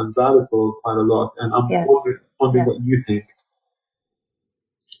 erythritol, and xylitol quite a lot. And I'm wondering what you think.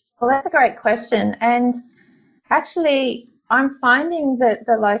 Well, that's a great question. And actually, I'm finding that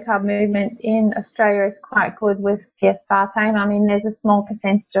the low-carb movement in Australia is quite good with the aspartame. I mean, there's a small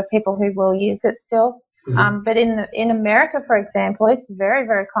percentage of people who will use it still. But in America, for example, it's very,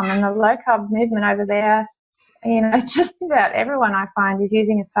 very common. The low-carb movement over there, just about everyone I find is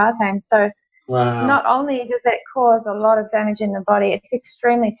using aspartame. So not only does it cause a lot of damage in the body, it's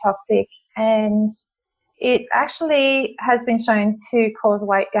extremely toxic, and it actually has been shown to cause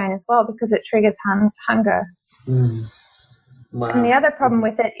weight gain as well because it triggers hunger. Wow. And the other problem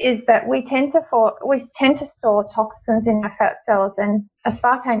with it is that we tend to store toxins in our fat cells, and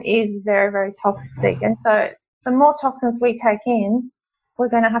aspartame is very, very toxic. And so the more toxins we take in, we're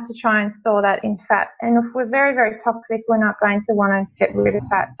going to have to try and store that in fat. And if we're very, very toxic, we're not going to want to get rid of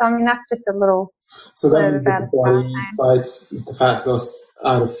fat. So, I mean, that's just a little... So that means that the body fights the fat loss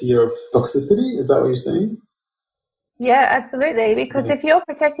out of fear of toxicity? Is that what you're saying? Yeah, absolutely. Because if you're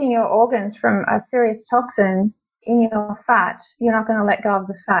protecting your organs from a serious toxin in your fat, you're not going to let go of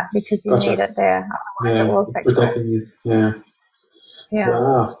the fat because you need it there. Otherwise it will affect protecting you. Yeah.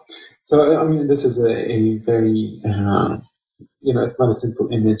 Wow. So, I mean, this is a very... it's not a simple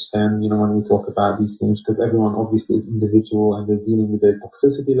image then, when we talk about these things, because everyone obviously is individual and they're dealing with their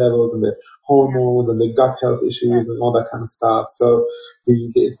toxicity levels and their hormones and their gut health issues and all that kind of stuff. So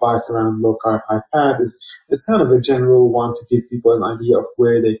the advice around low carb, high fat is kind of a general one to give people an idea of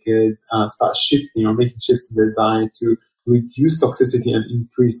where they could start shifting or making shifts in their diet to reduce toxicity and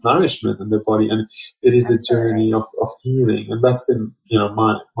increase nourishment in their body. And it is a journey of healing. And that's been,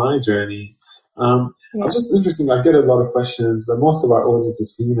 my journey. It's just interesting. I get a lot of questions. Most of our audience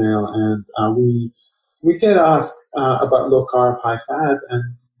is female, and we get asked about low carb, high fat,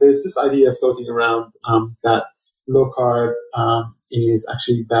 and there's this idea floating around that low carb is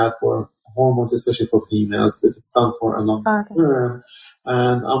actually bad for hormones, especially for females, if it's done for a long term.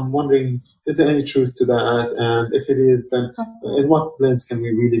 And I'm wondering, is there any truth to that? And if it is, then in what lens can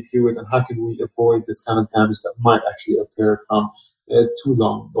we really view it, and how can we avoid this kind of damage that might actually occur from too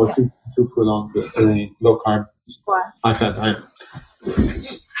long or too prolonged low carb, high fat diet?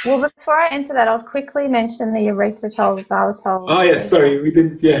 Well, before I answer that, I'll quickly mention the erythritol, xylitol. Oh, yes, sorry, we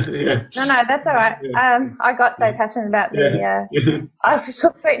didn't, No, that's all right. I got so passionate about the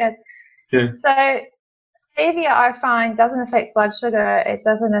artificial sweetness. So stevia, I find, doesn't affect blood sugar, it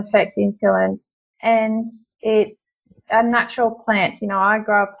doesn't affect insulin, and it's a natural plant. I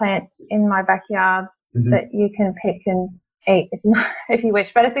grow a plant in my backyard that you can pick and eat if you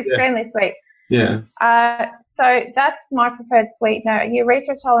wish, but it's extremely sweet. So that's my preferred sweetener.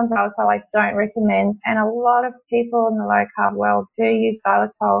 Erythritol and xylitol I don't recommend, and a lot of people in the low carb world do use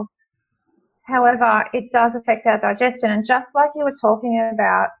xylitol. However, it does affect our digestion, and just like you were talking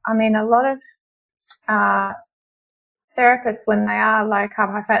about, I mean, a lot of therapists, when they are low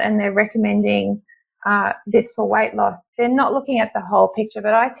carb, high fat, and they're recommending this for weight loss, they're not looking at the whole picture,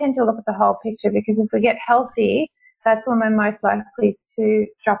 but I tend to look at the whole picture, because if we get healthy, that's when we're most likely to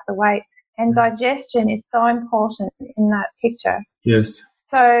drop the weight. And digestion is so important in that picture. Yes.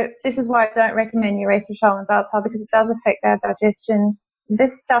 So this is why I don't recommend erythritol and xylitol, because it does affect our digestion.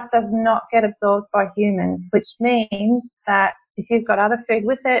 This stuff does not get absorbed by humans, which means that if you've got other food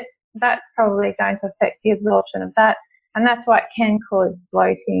with it, that's probably going to affect the absorption of that. And that's why it can cause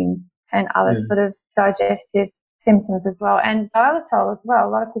bloating and other sort of digestive symptoms as well. And xylitol as well.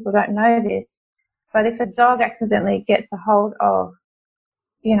 A lot of people don't know this, but if a dog accidentally gets a hold of,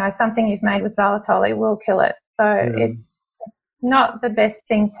 you know, something you've made with xylitol, it will kill it. So it's not the best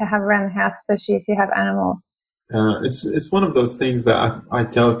thing to have around the house, especially if you have animals. It's one of those things that I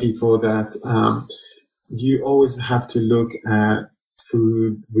tell people that you always have to look at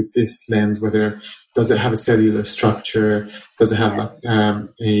food with this lens, whether does it have a cellular structure, does it have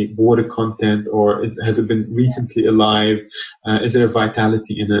a water content, or has it been recently alive, is there a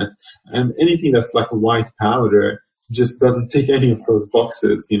vitality in it? And anything that's like a white powder just doesn't tick any of those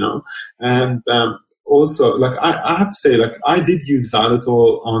boxes, you know. And also, like I have to say, like I did use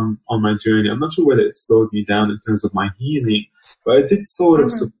xylitol on my journey. I'm not sure whether it slowed me down in terms of my healing, but it did sort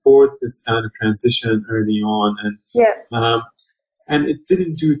of support this kind of transition early on, and it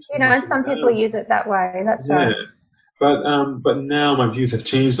didn't do too much. Some people use it that way. That's right. But now my views have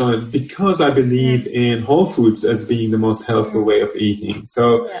changed on it because I believe in whole foods as being the most healthful way of eating.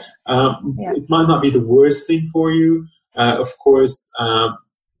 So it might not be the worst thing for you. Of course,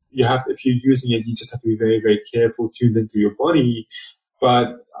 if you're using it, you just have to be very, very careful, tuned into your body.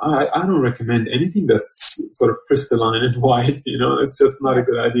 But I don't recommend anything that's sort of crystalline and white. You know, it's just not a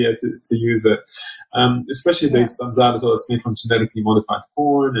good idea to use it. Especially there's some xylitol that's made from genetically modified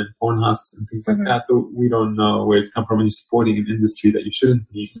corn and corn husks and things like that. So we don't know where it's come from, and you're supporting an industry that you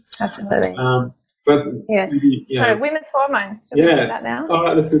shouldn't be. Absolutely. But So women's hormones. Should we do that now? All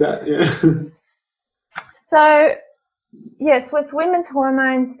right, let's do that. Yeah. So yes, with women's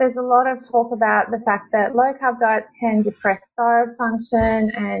hormones, there's a lot of talk about the fact that low-carb diets can depress thyroid function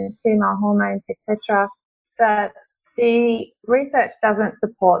and female hormones, etc. But the research doesn't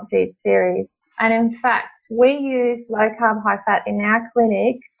support these theories. And in fact, we use low-carb, high-fat in our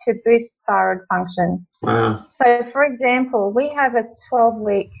clinic to boost thyroid function. Wow. So, for example, we have a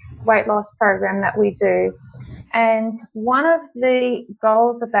 12-week weight loss program that we do. And one of the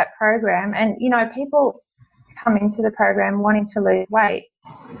goals of that program, and, you know, people come into the program wanting to lose weight,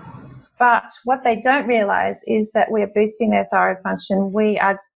 but what they don't realize is that we're boosting their thyroid function. We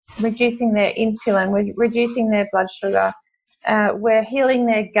are reducing their insulin, we're reducing their blood sugar, we're healing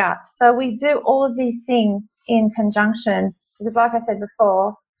their gut. So we do all of these things in conjunction, because like I said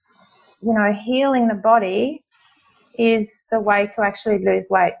before, you know, healing the body is the way to actually lose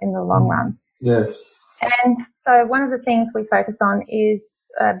weight in the long run. Yes. And so one of the things we focus on is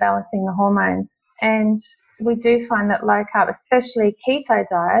balancing the hormones. And we do find that low carb, especially keto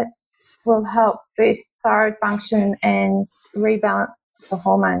diet, will help boost thyroid function and rebalance the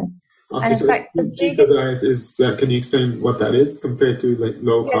hormones. Okay, and in so fact, the keto diet is, can you explain what that is compared to like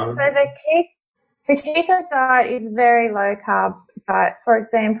low carb? So the keto diet is very low carb diet. For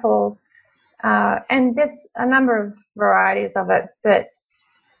example, and there's a number of varieties of it, but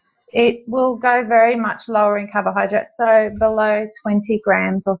it will go very much lower in carbohydrates, so below 20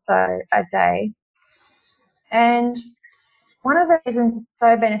 grams or so a day. And one of the reasons it's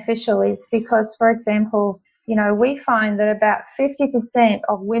so beneficial is because, for example, you know, we find that about 50%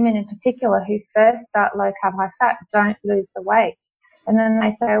 of women in particular who first start low carb, high fat don't lose the weight. And then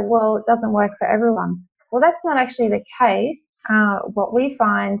they say, well, it doesn't work for everyone. Well, that's not actually the case. What we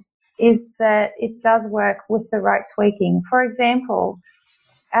find is that it does work with the right tweaking. For example,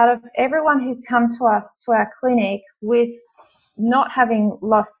 out of everyone who's come to us, to our clinic, with not having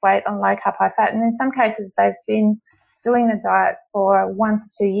lost weight on low carb, high fat, and in some cases they've been doing the diet for 1 to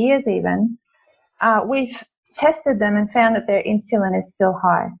 2 years even, we've tested them and found that their insulin is still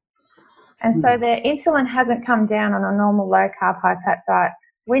high. And so their insulin hasn't come down on a normal low carb, high fat diet.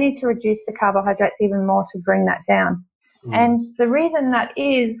 We need to reduce the carbohydrates even more to bring that down. And the reason that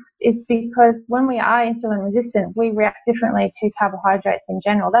is because when we are insulin resistant, we react differently to carbohydrates in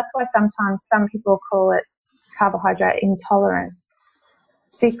general. That's why sometimes some people call it carbohydrate intolerance,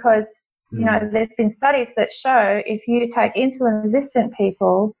 because, you know, there's been studies that show if you take insulin resistant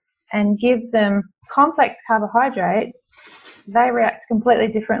people and give them complex carbohydrates, they react completely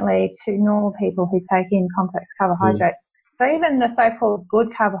differently to normal people who take in complex carbohydrates. So even the so-called good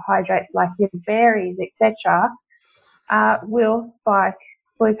carbohydrates like your berries, etc., will spike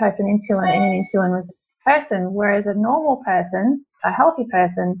glucose and insulin in an insulin-resistant person, whereas a normal person, a healthy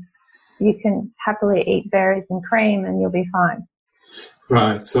person, you can happily eat berries and cream and you'll be fine.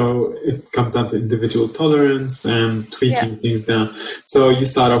 Right. So it comes down to individual tolerance and tweaking things down. So you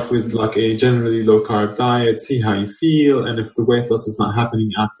start off with like a generally low carb diet, see how you feel. And if the weight loss is not happening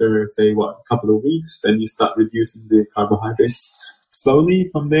after, say, a couple of weeks, then you start reducing the carbohydrates slowly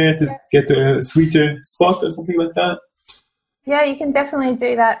from there to get to a sweeter spot or something like that. Yeah, you can definitely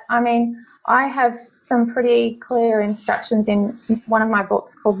do that. I mean, I have some pretty clear instructions in one of my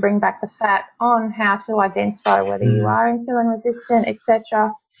books called Bring Back the Fat on how to identify whether you are insulin resistant,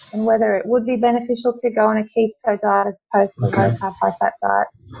 etc., and whether it would be beneficial to go on a keto diet as opposed to a low carb, high fat diet.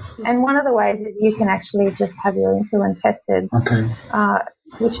 And one of the ways is you can actually just have your insulin tested,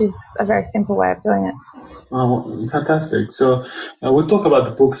 which is a very simple way of doing it. Oh, fantastic. So we'll talk about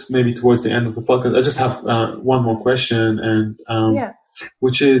the books maybe towards the end of the podcast. I just have one more question, and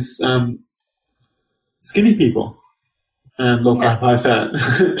which is skinny people and low carb, high fat.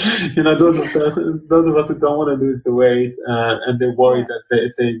 Those of us who don't want to lose the weight and they're worried that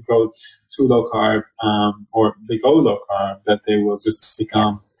if they go too low carb or they go low carb, that they will just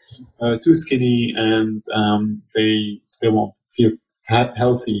become too skinny and they won't feel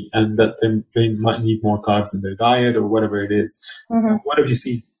healthy, and that they might need more carbs in their diet or whatever it is. What have you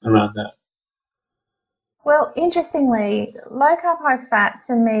seen around that? Well, interestingly, low carb, high fat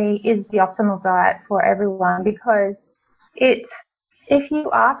to me is the optimal diet for everyone, because if you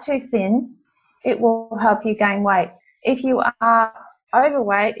are too thin, it will help you gain weight. If you are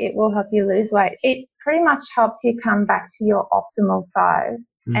overweight, it will help you lose weight. It pretty much helps you come back to your optimal size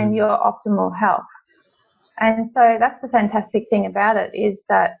and your optimal health. And so that's the fantastic thing about it, is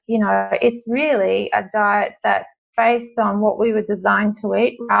that, it's really a diet that's based on what we were designed to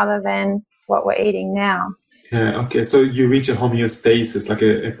eat rather than what we're eating now. Okay, so you reach a homeostasis, like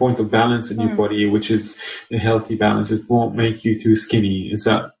a point of balance in your body, which is a healthy balance. It won't make you too skinny. Is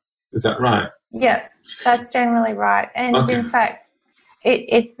that right? Yeah, that's generally right. And in fact,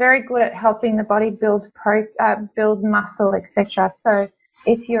 it's very good at helping the body build muscle, etc. So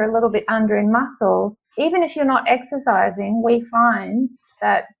if you're a little bit under in muscle, even if you're not exercising, we find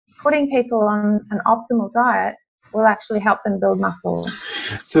that putting people on an optimal diet will actually help them build muscle.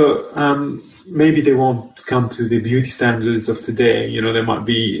 So maybe they won't come to the beauty standards of today. They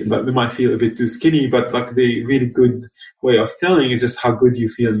might feel a bit too skinny, but like the really good way of telling is just how good you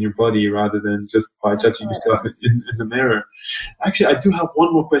feel in your body, rather than just by judging yourself in the mirror. Actually, I do have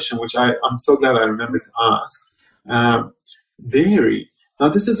one more question, which I'm so glad I remembered to ask. Dairy. Now,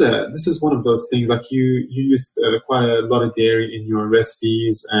 this is one of those things, like you use quite a lot of dairy in your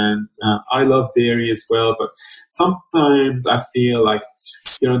recipes, and I love dairy as well. But sometimes I feel like,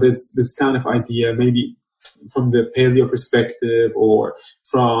 there's this kind of idea, maybe from the paleo perspective or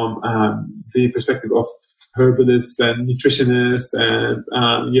from the perspective of herbalists and nutritionists and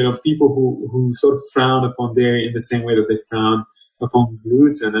people who sort of frown upon dairy in the same way that they frown upon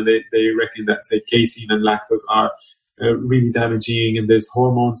gluten, and they reckon that, say, casein and lactose are really damaging, and there's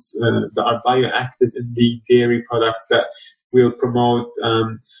hormones that are bioactive in the dairy products that will promote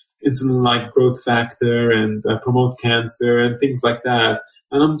insulin-like growth factor and promote cancer and things like that.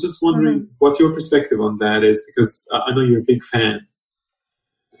 And I'm just wondering what your perspective on that is, because I know you're a big fan.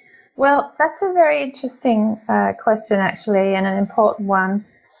 Well, that's a very interesting question, actually, and an important one.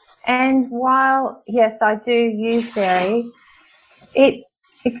 And while, yes, I do use dairy, it's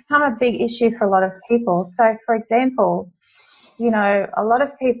become a big issue for a lot of people. So, for example, a lot of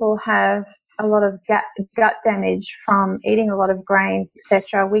people have a lot of gut damage from eating a lot of grains,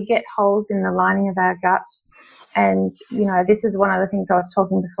 etc. We get holes in the lining of our gut. And, this is one of the things I was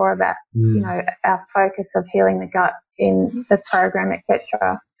talking before about, our focus of healing the gut in the program,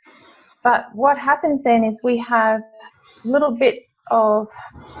 etc. But what happens then is we have little bits of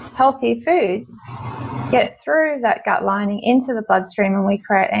healthy foods get through that gut lining into the bloodstream, and we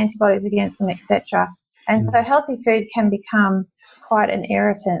create antibodies against them, etc. And so healthy food can become quite an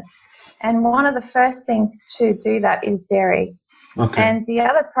irritant. And one of the first things to do that is dairy. Okay. And the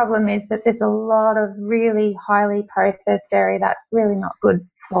other problem is that there's a lot of really highly processed dairy that's really not good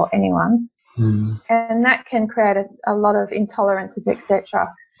for anyone. And that can create a lot of intolerances,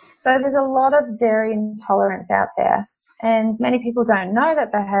 etc. So there's a lot of dairy intolerance out there. And many people don't know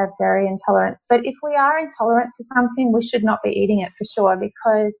that they have dairy intolerance. But if we are intolerant to something, we should not be eating it for sure,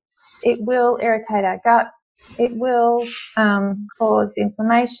 because it will irritate our gut. It will cause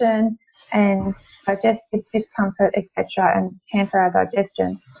inflammation and digestive discomfort, etc., and hamper our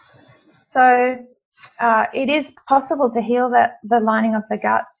digestion. So it is possible to heal the lining of the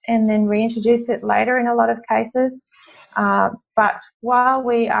gut and then reintroduce it later in a lot of cases. But while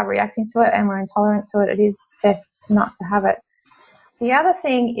we are reacting to it and we're intolerant to it, it is best not to have it. the other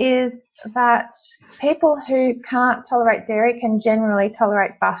thing is that people who can't tolerate dairy can generally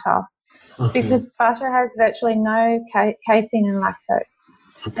tolerate butter because butter has virtually no casein and lactose.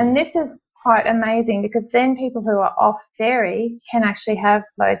 And this is quite amazing because then people who are off dairy can actually have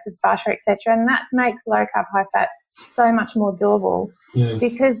loads of butter, etc. And that makes low carb, high fat so much more doable. Yes.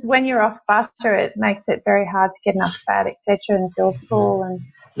 Because when you're off butter, it makes it very hard to get enough fat, etc., and feel full and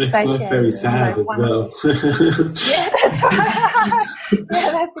makes life very sad as well. Yeah, that's right.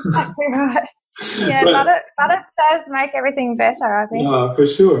 Yeah, that's exactly right. Yeah, butter does make everything better, I think. Yeah, for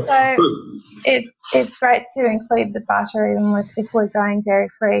sure. So it's great to include the butter even if we're going dairy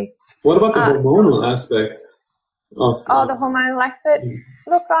free. What about the hormonal aspect of? The hormonal aspect.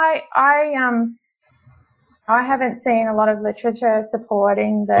 Look, I haven't seen a lot of literature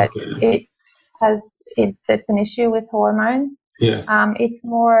supporting that it's an issue with hormones. Yes. It's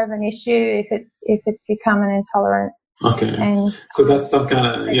more of an issue if it's become an intolerance. Okay. And so that's some kind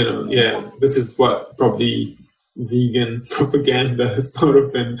of, this is what probably vegan propaganda has sort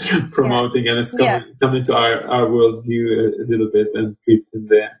of been promoting, and it's coming to our worldview a little bit and creeped in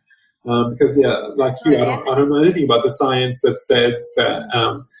there. Because like you, I don't know anything about the science that says that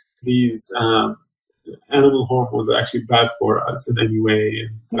these animal hormones are actually bad for us in any way.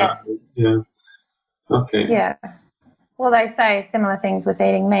 And, Okay. Yeah. Well, they say similar things with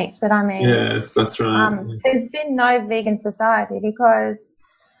eating meat, but I mean... Yes, that's right. There's been no vegan society because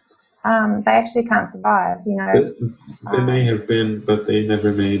they actually can't survive, They may have been, but they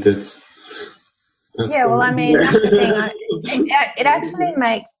never made it. That's I mean, that's the thing. It actually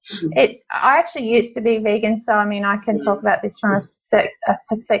makes... I actually used to be vegan, so, I mean, I can talk about this from a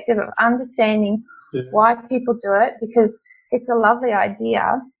perspective of understanding why people do it, because it's a lovely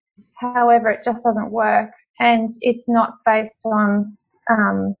idea. However, it just doesn't work. And it's not based on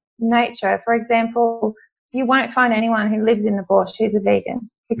nature. For example, you won't find anyone who lives in the bush who's a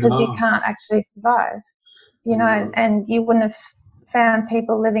vegan because you can't actually survive, and you wouldn't have found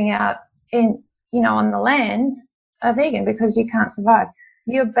people living out in, on the land are vegan because you can't survive.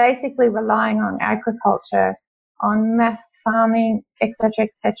 You're basically relying on agriculture, on mass farming, etc.,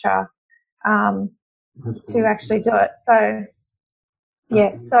 to actually do it. So,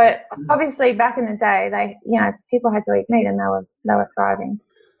 so obviously back in the day, people had to eat meat and they were thriving.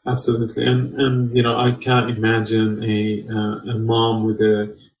 Absolutely, and I can't imagine a mom with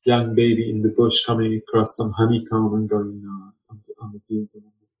a young baby in the bush coming across some honeycomb and going, "No, I'm a vegan.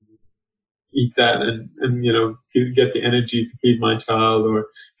 Eat that and get the energy to feed my child," or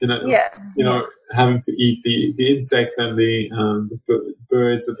having to eat the insects and the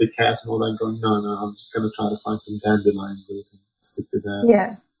birds that they catch and all that. Going, no, I'm just going to try to find some dandelion root and stick to that.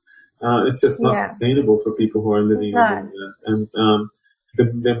 Yeah. It's just not sustainable for people who are living on that. And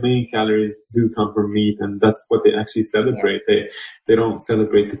the main calories do come from meat, and that's what they actually celebrate. They don't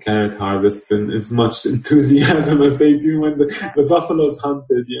celebrate the carrot harvest in as much enthusiasm as they do when the buffalo's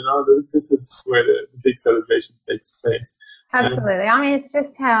hunted. This is where the big celebration takes place. Absolutely. I mean, it's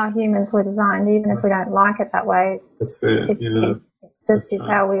just how humans were designed, even if we don't like it that way. That's it. This is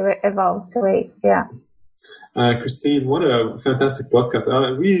how we were evolved to eat. Yeah. Christine, what a fantastic podcast. I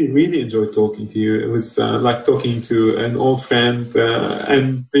really, really enjoyed talking to you. It was like talking to an old friend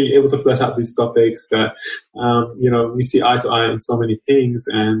and being able to flesh out these topics that, we see eye to eye on so many things,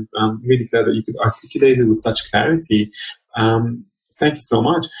 and I'm really glad that you could articulate it with such clarity. Thank you so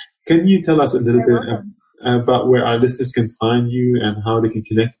much. Can you tell us a little bit about where our listeners can find you and how they can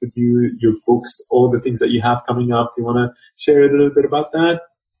connect with you, your books, all the things that you have coming up? Do you want to share a little bit about that?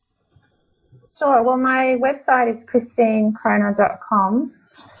 Sure. Well, my website is christinecronau.com.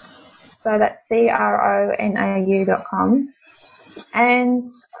 So that's CRONAU.com. And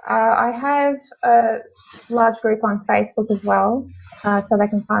I have a large group on Facebook as well, so they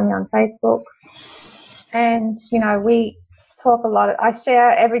can find me on Facebook. And, we talk a lot. I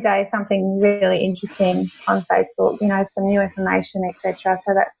share every day something really interesting on Facebook, some new information, etc.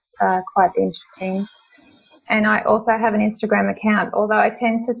 So that's quite interesting. And I also have an Instagram account, although I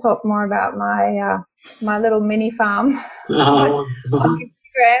tend to talk more about my little mini farm on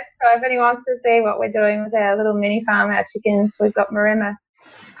Instagram. So if anyone wants to see what we're doing with our little mini farm, our chickens, we've got Maremma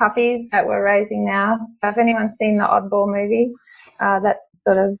puppies that we're raising now. So if anyone's seen the Oddball movie, that's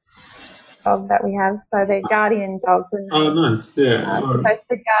sort of dog that we have. So they're guardian dogs. And nice. Yeah. Supposed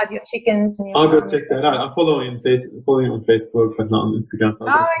to guard your chickens. And your I'll go check that out. I'm following on Facebook, but not on Instagram. So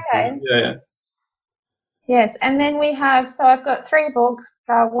okay. Yeah. Yes, and then I've got 3 books.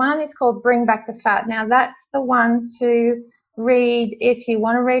 One is called Bring Back the Fat. Now, that's the one to read if you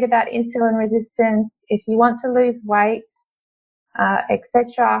want to read about insulin resistance, if you want to lose weight,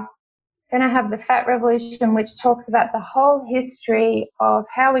 etc. Then I have the Fat Revolution, which talks about the whole history of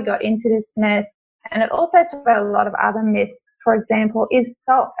how we got into this mess. And it also talks about a lot of other myths. For example, is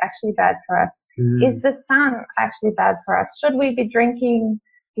salt actually bad for us? Is the sun actually bad for us? Should we be drinking,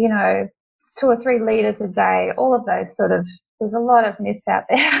 2 or 3 litres a day? All of those there's a lot of myths out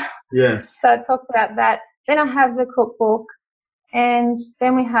there. Yes. So it talks about that. Then I have the cookbook, and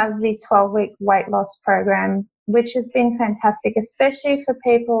then we have the 12-week weight loss program, which has been fantastic, especially for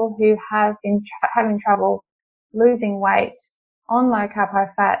people who have been having trouble losing weight on low carb, high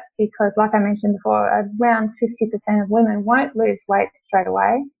fat, because like I mentioned before, around 50% of women won't lose weight straight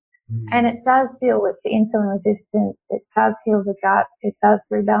away. And it does deal with the insulin resistance. It does heal the gut. It does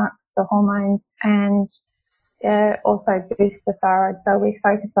rebalance the hormones, and also boost the thyroid. So we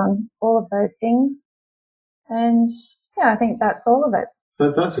focus on all of those things. And I think that's all of it.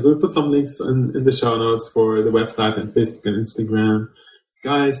 Fantastic. We'll put some links in the show notes for the website and Facebook and Instagram.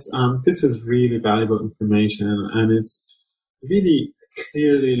 Guys, this is really valuable information, and it's really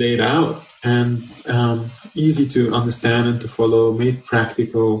clearly laid out and easy to understand and to follow, made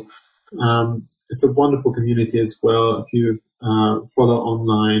practical. It's a wonderful community as well. If you follow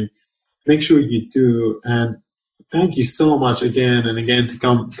online, make sure you do. And thank you so much again and again to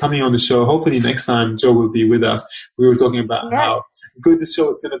coming on the show. Hopefully next time Joe will be with us. We were talking about how good this show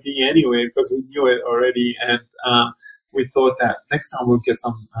is going to be anyway, because we knew it already. And we thought that next time we'll get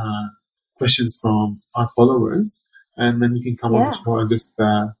some questions from our followers, and then you can come on the show and just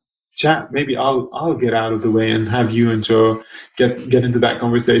chat. Maybe I'll get out of the way and have you and Joe get into that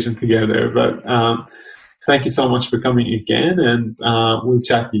conversation together. But thank you so much for coming again, and we'll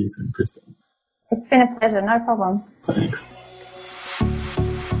chat to you soon, Krista. It's been a pleasure, no problem. Thanks.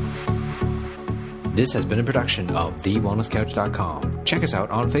 This has been a production of TheWellnessCouch.com. Check us out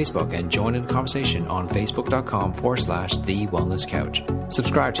on Facebook and join in the conversation on Facebook.com/TheWellnessCouch.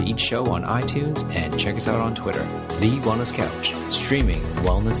 Subscribe to each show on iTunes and check us out on Twitter. The Wellness Couch, streaming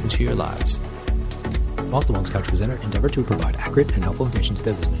wellness into your lives. Whilst the Wellness Couch presenter endeavor to provide accurate and helpful information to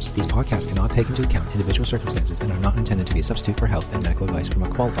their listeners, these podcasts cannot take into account individual circumstances and are not intended to be a substitute for health and medical advice from a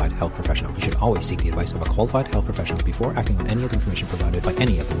qualified health professional. You should always seek the advice of a qualified health professional before acting on any of the information provided by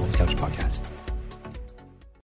any of the Wellness Couch podcasts.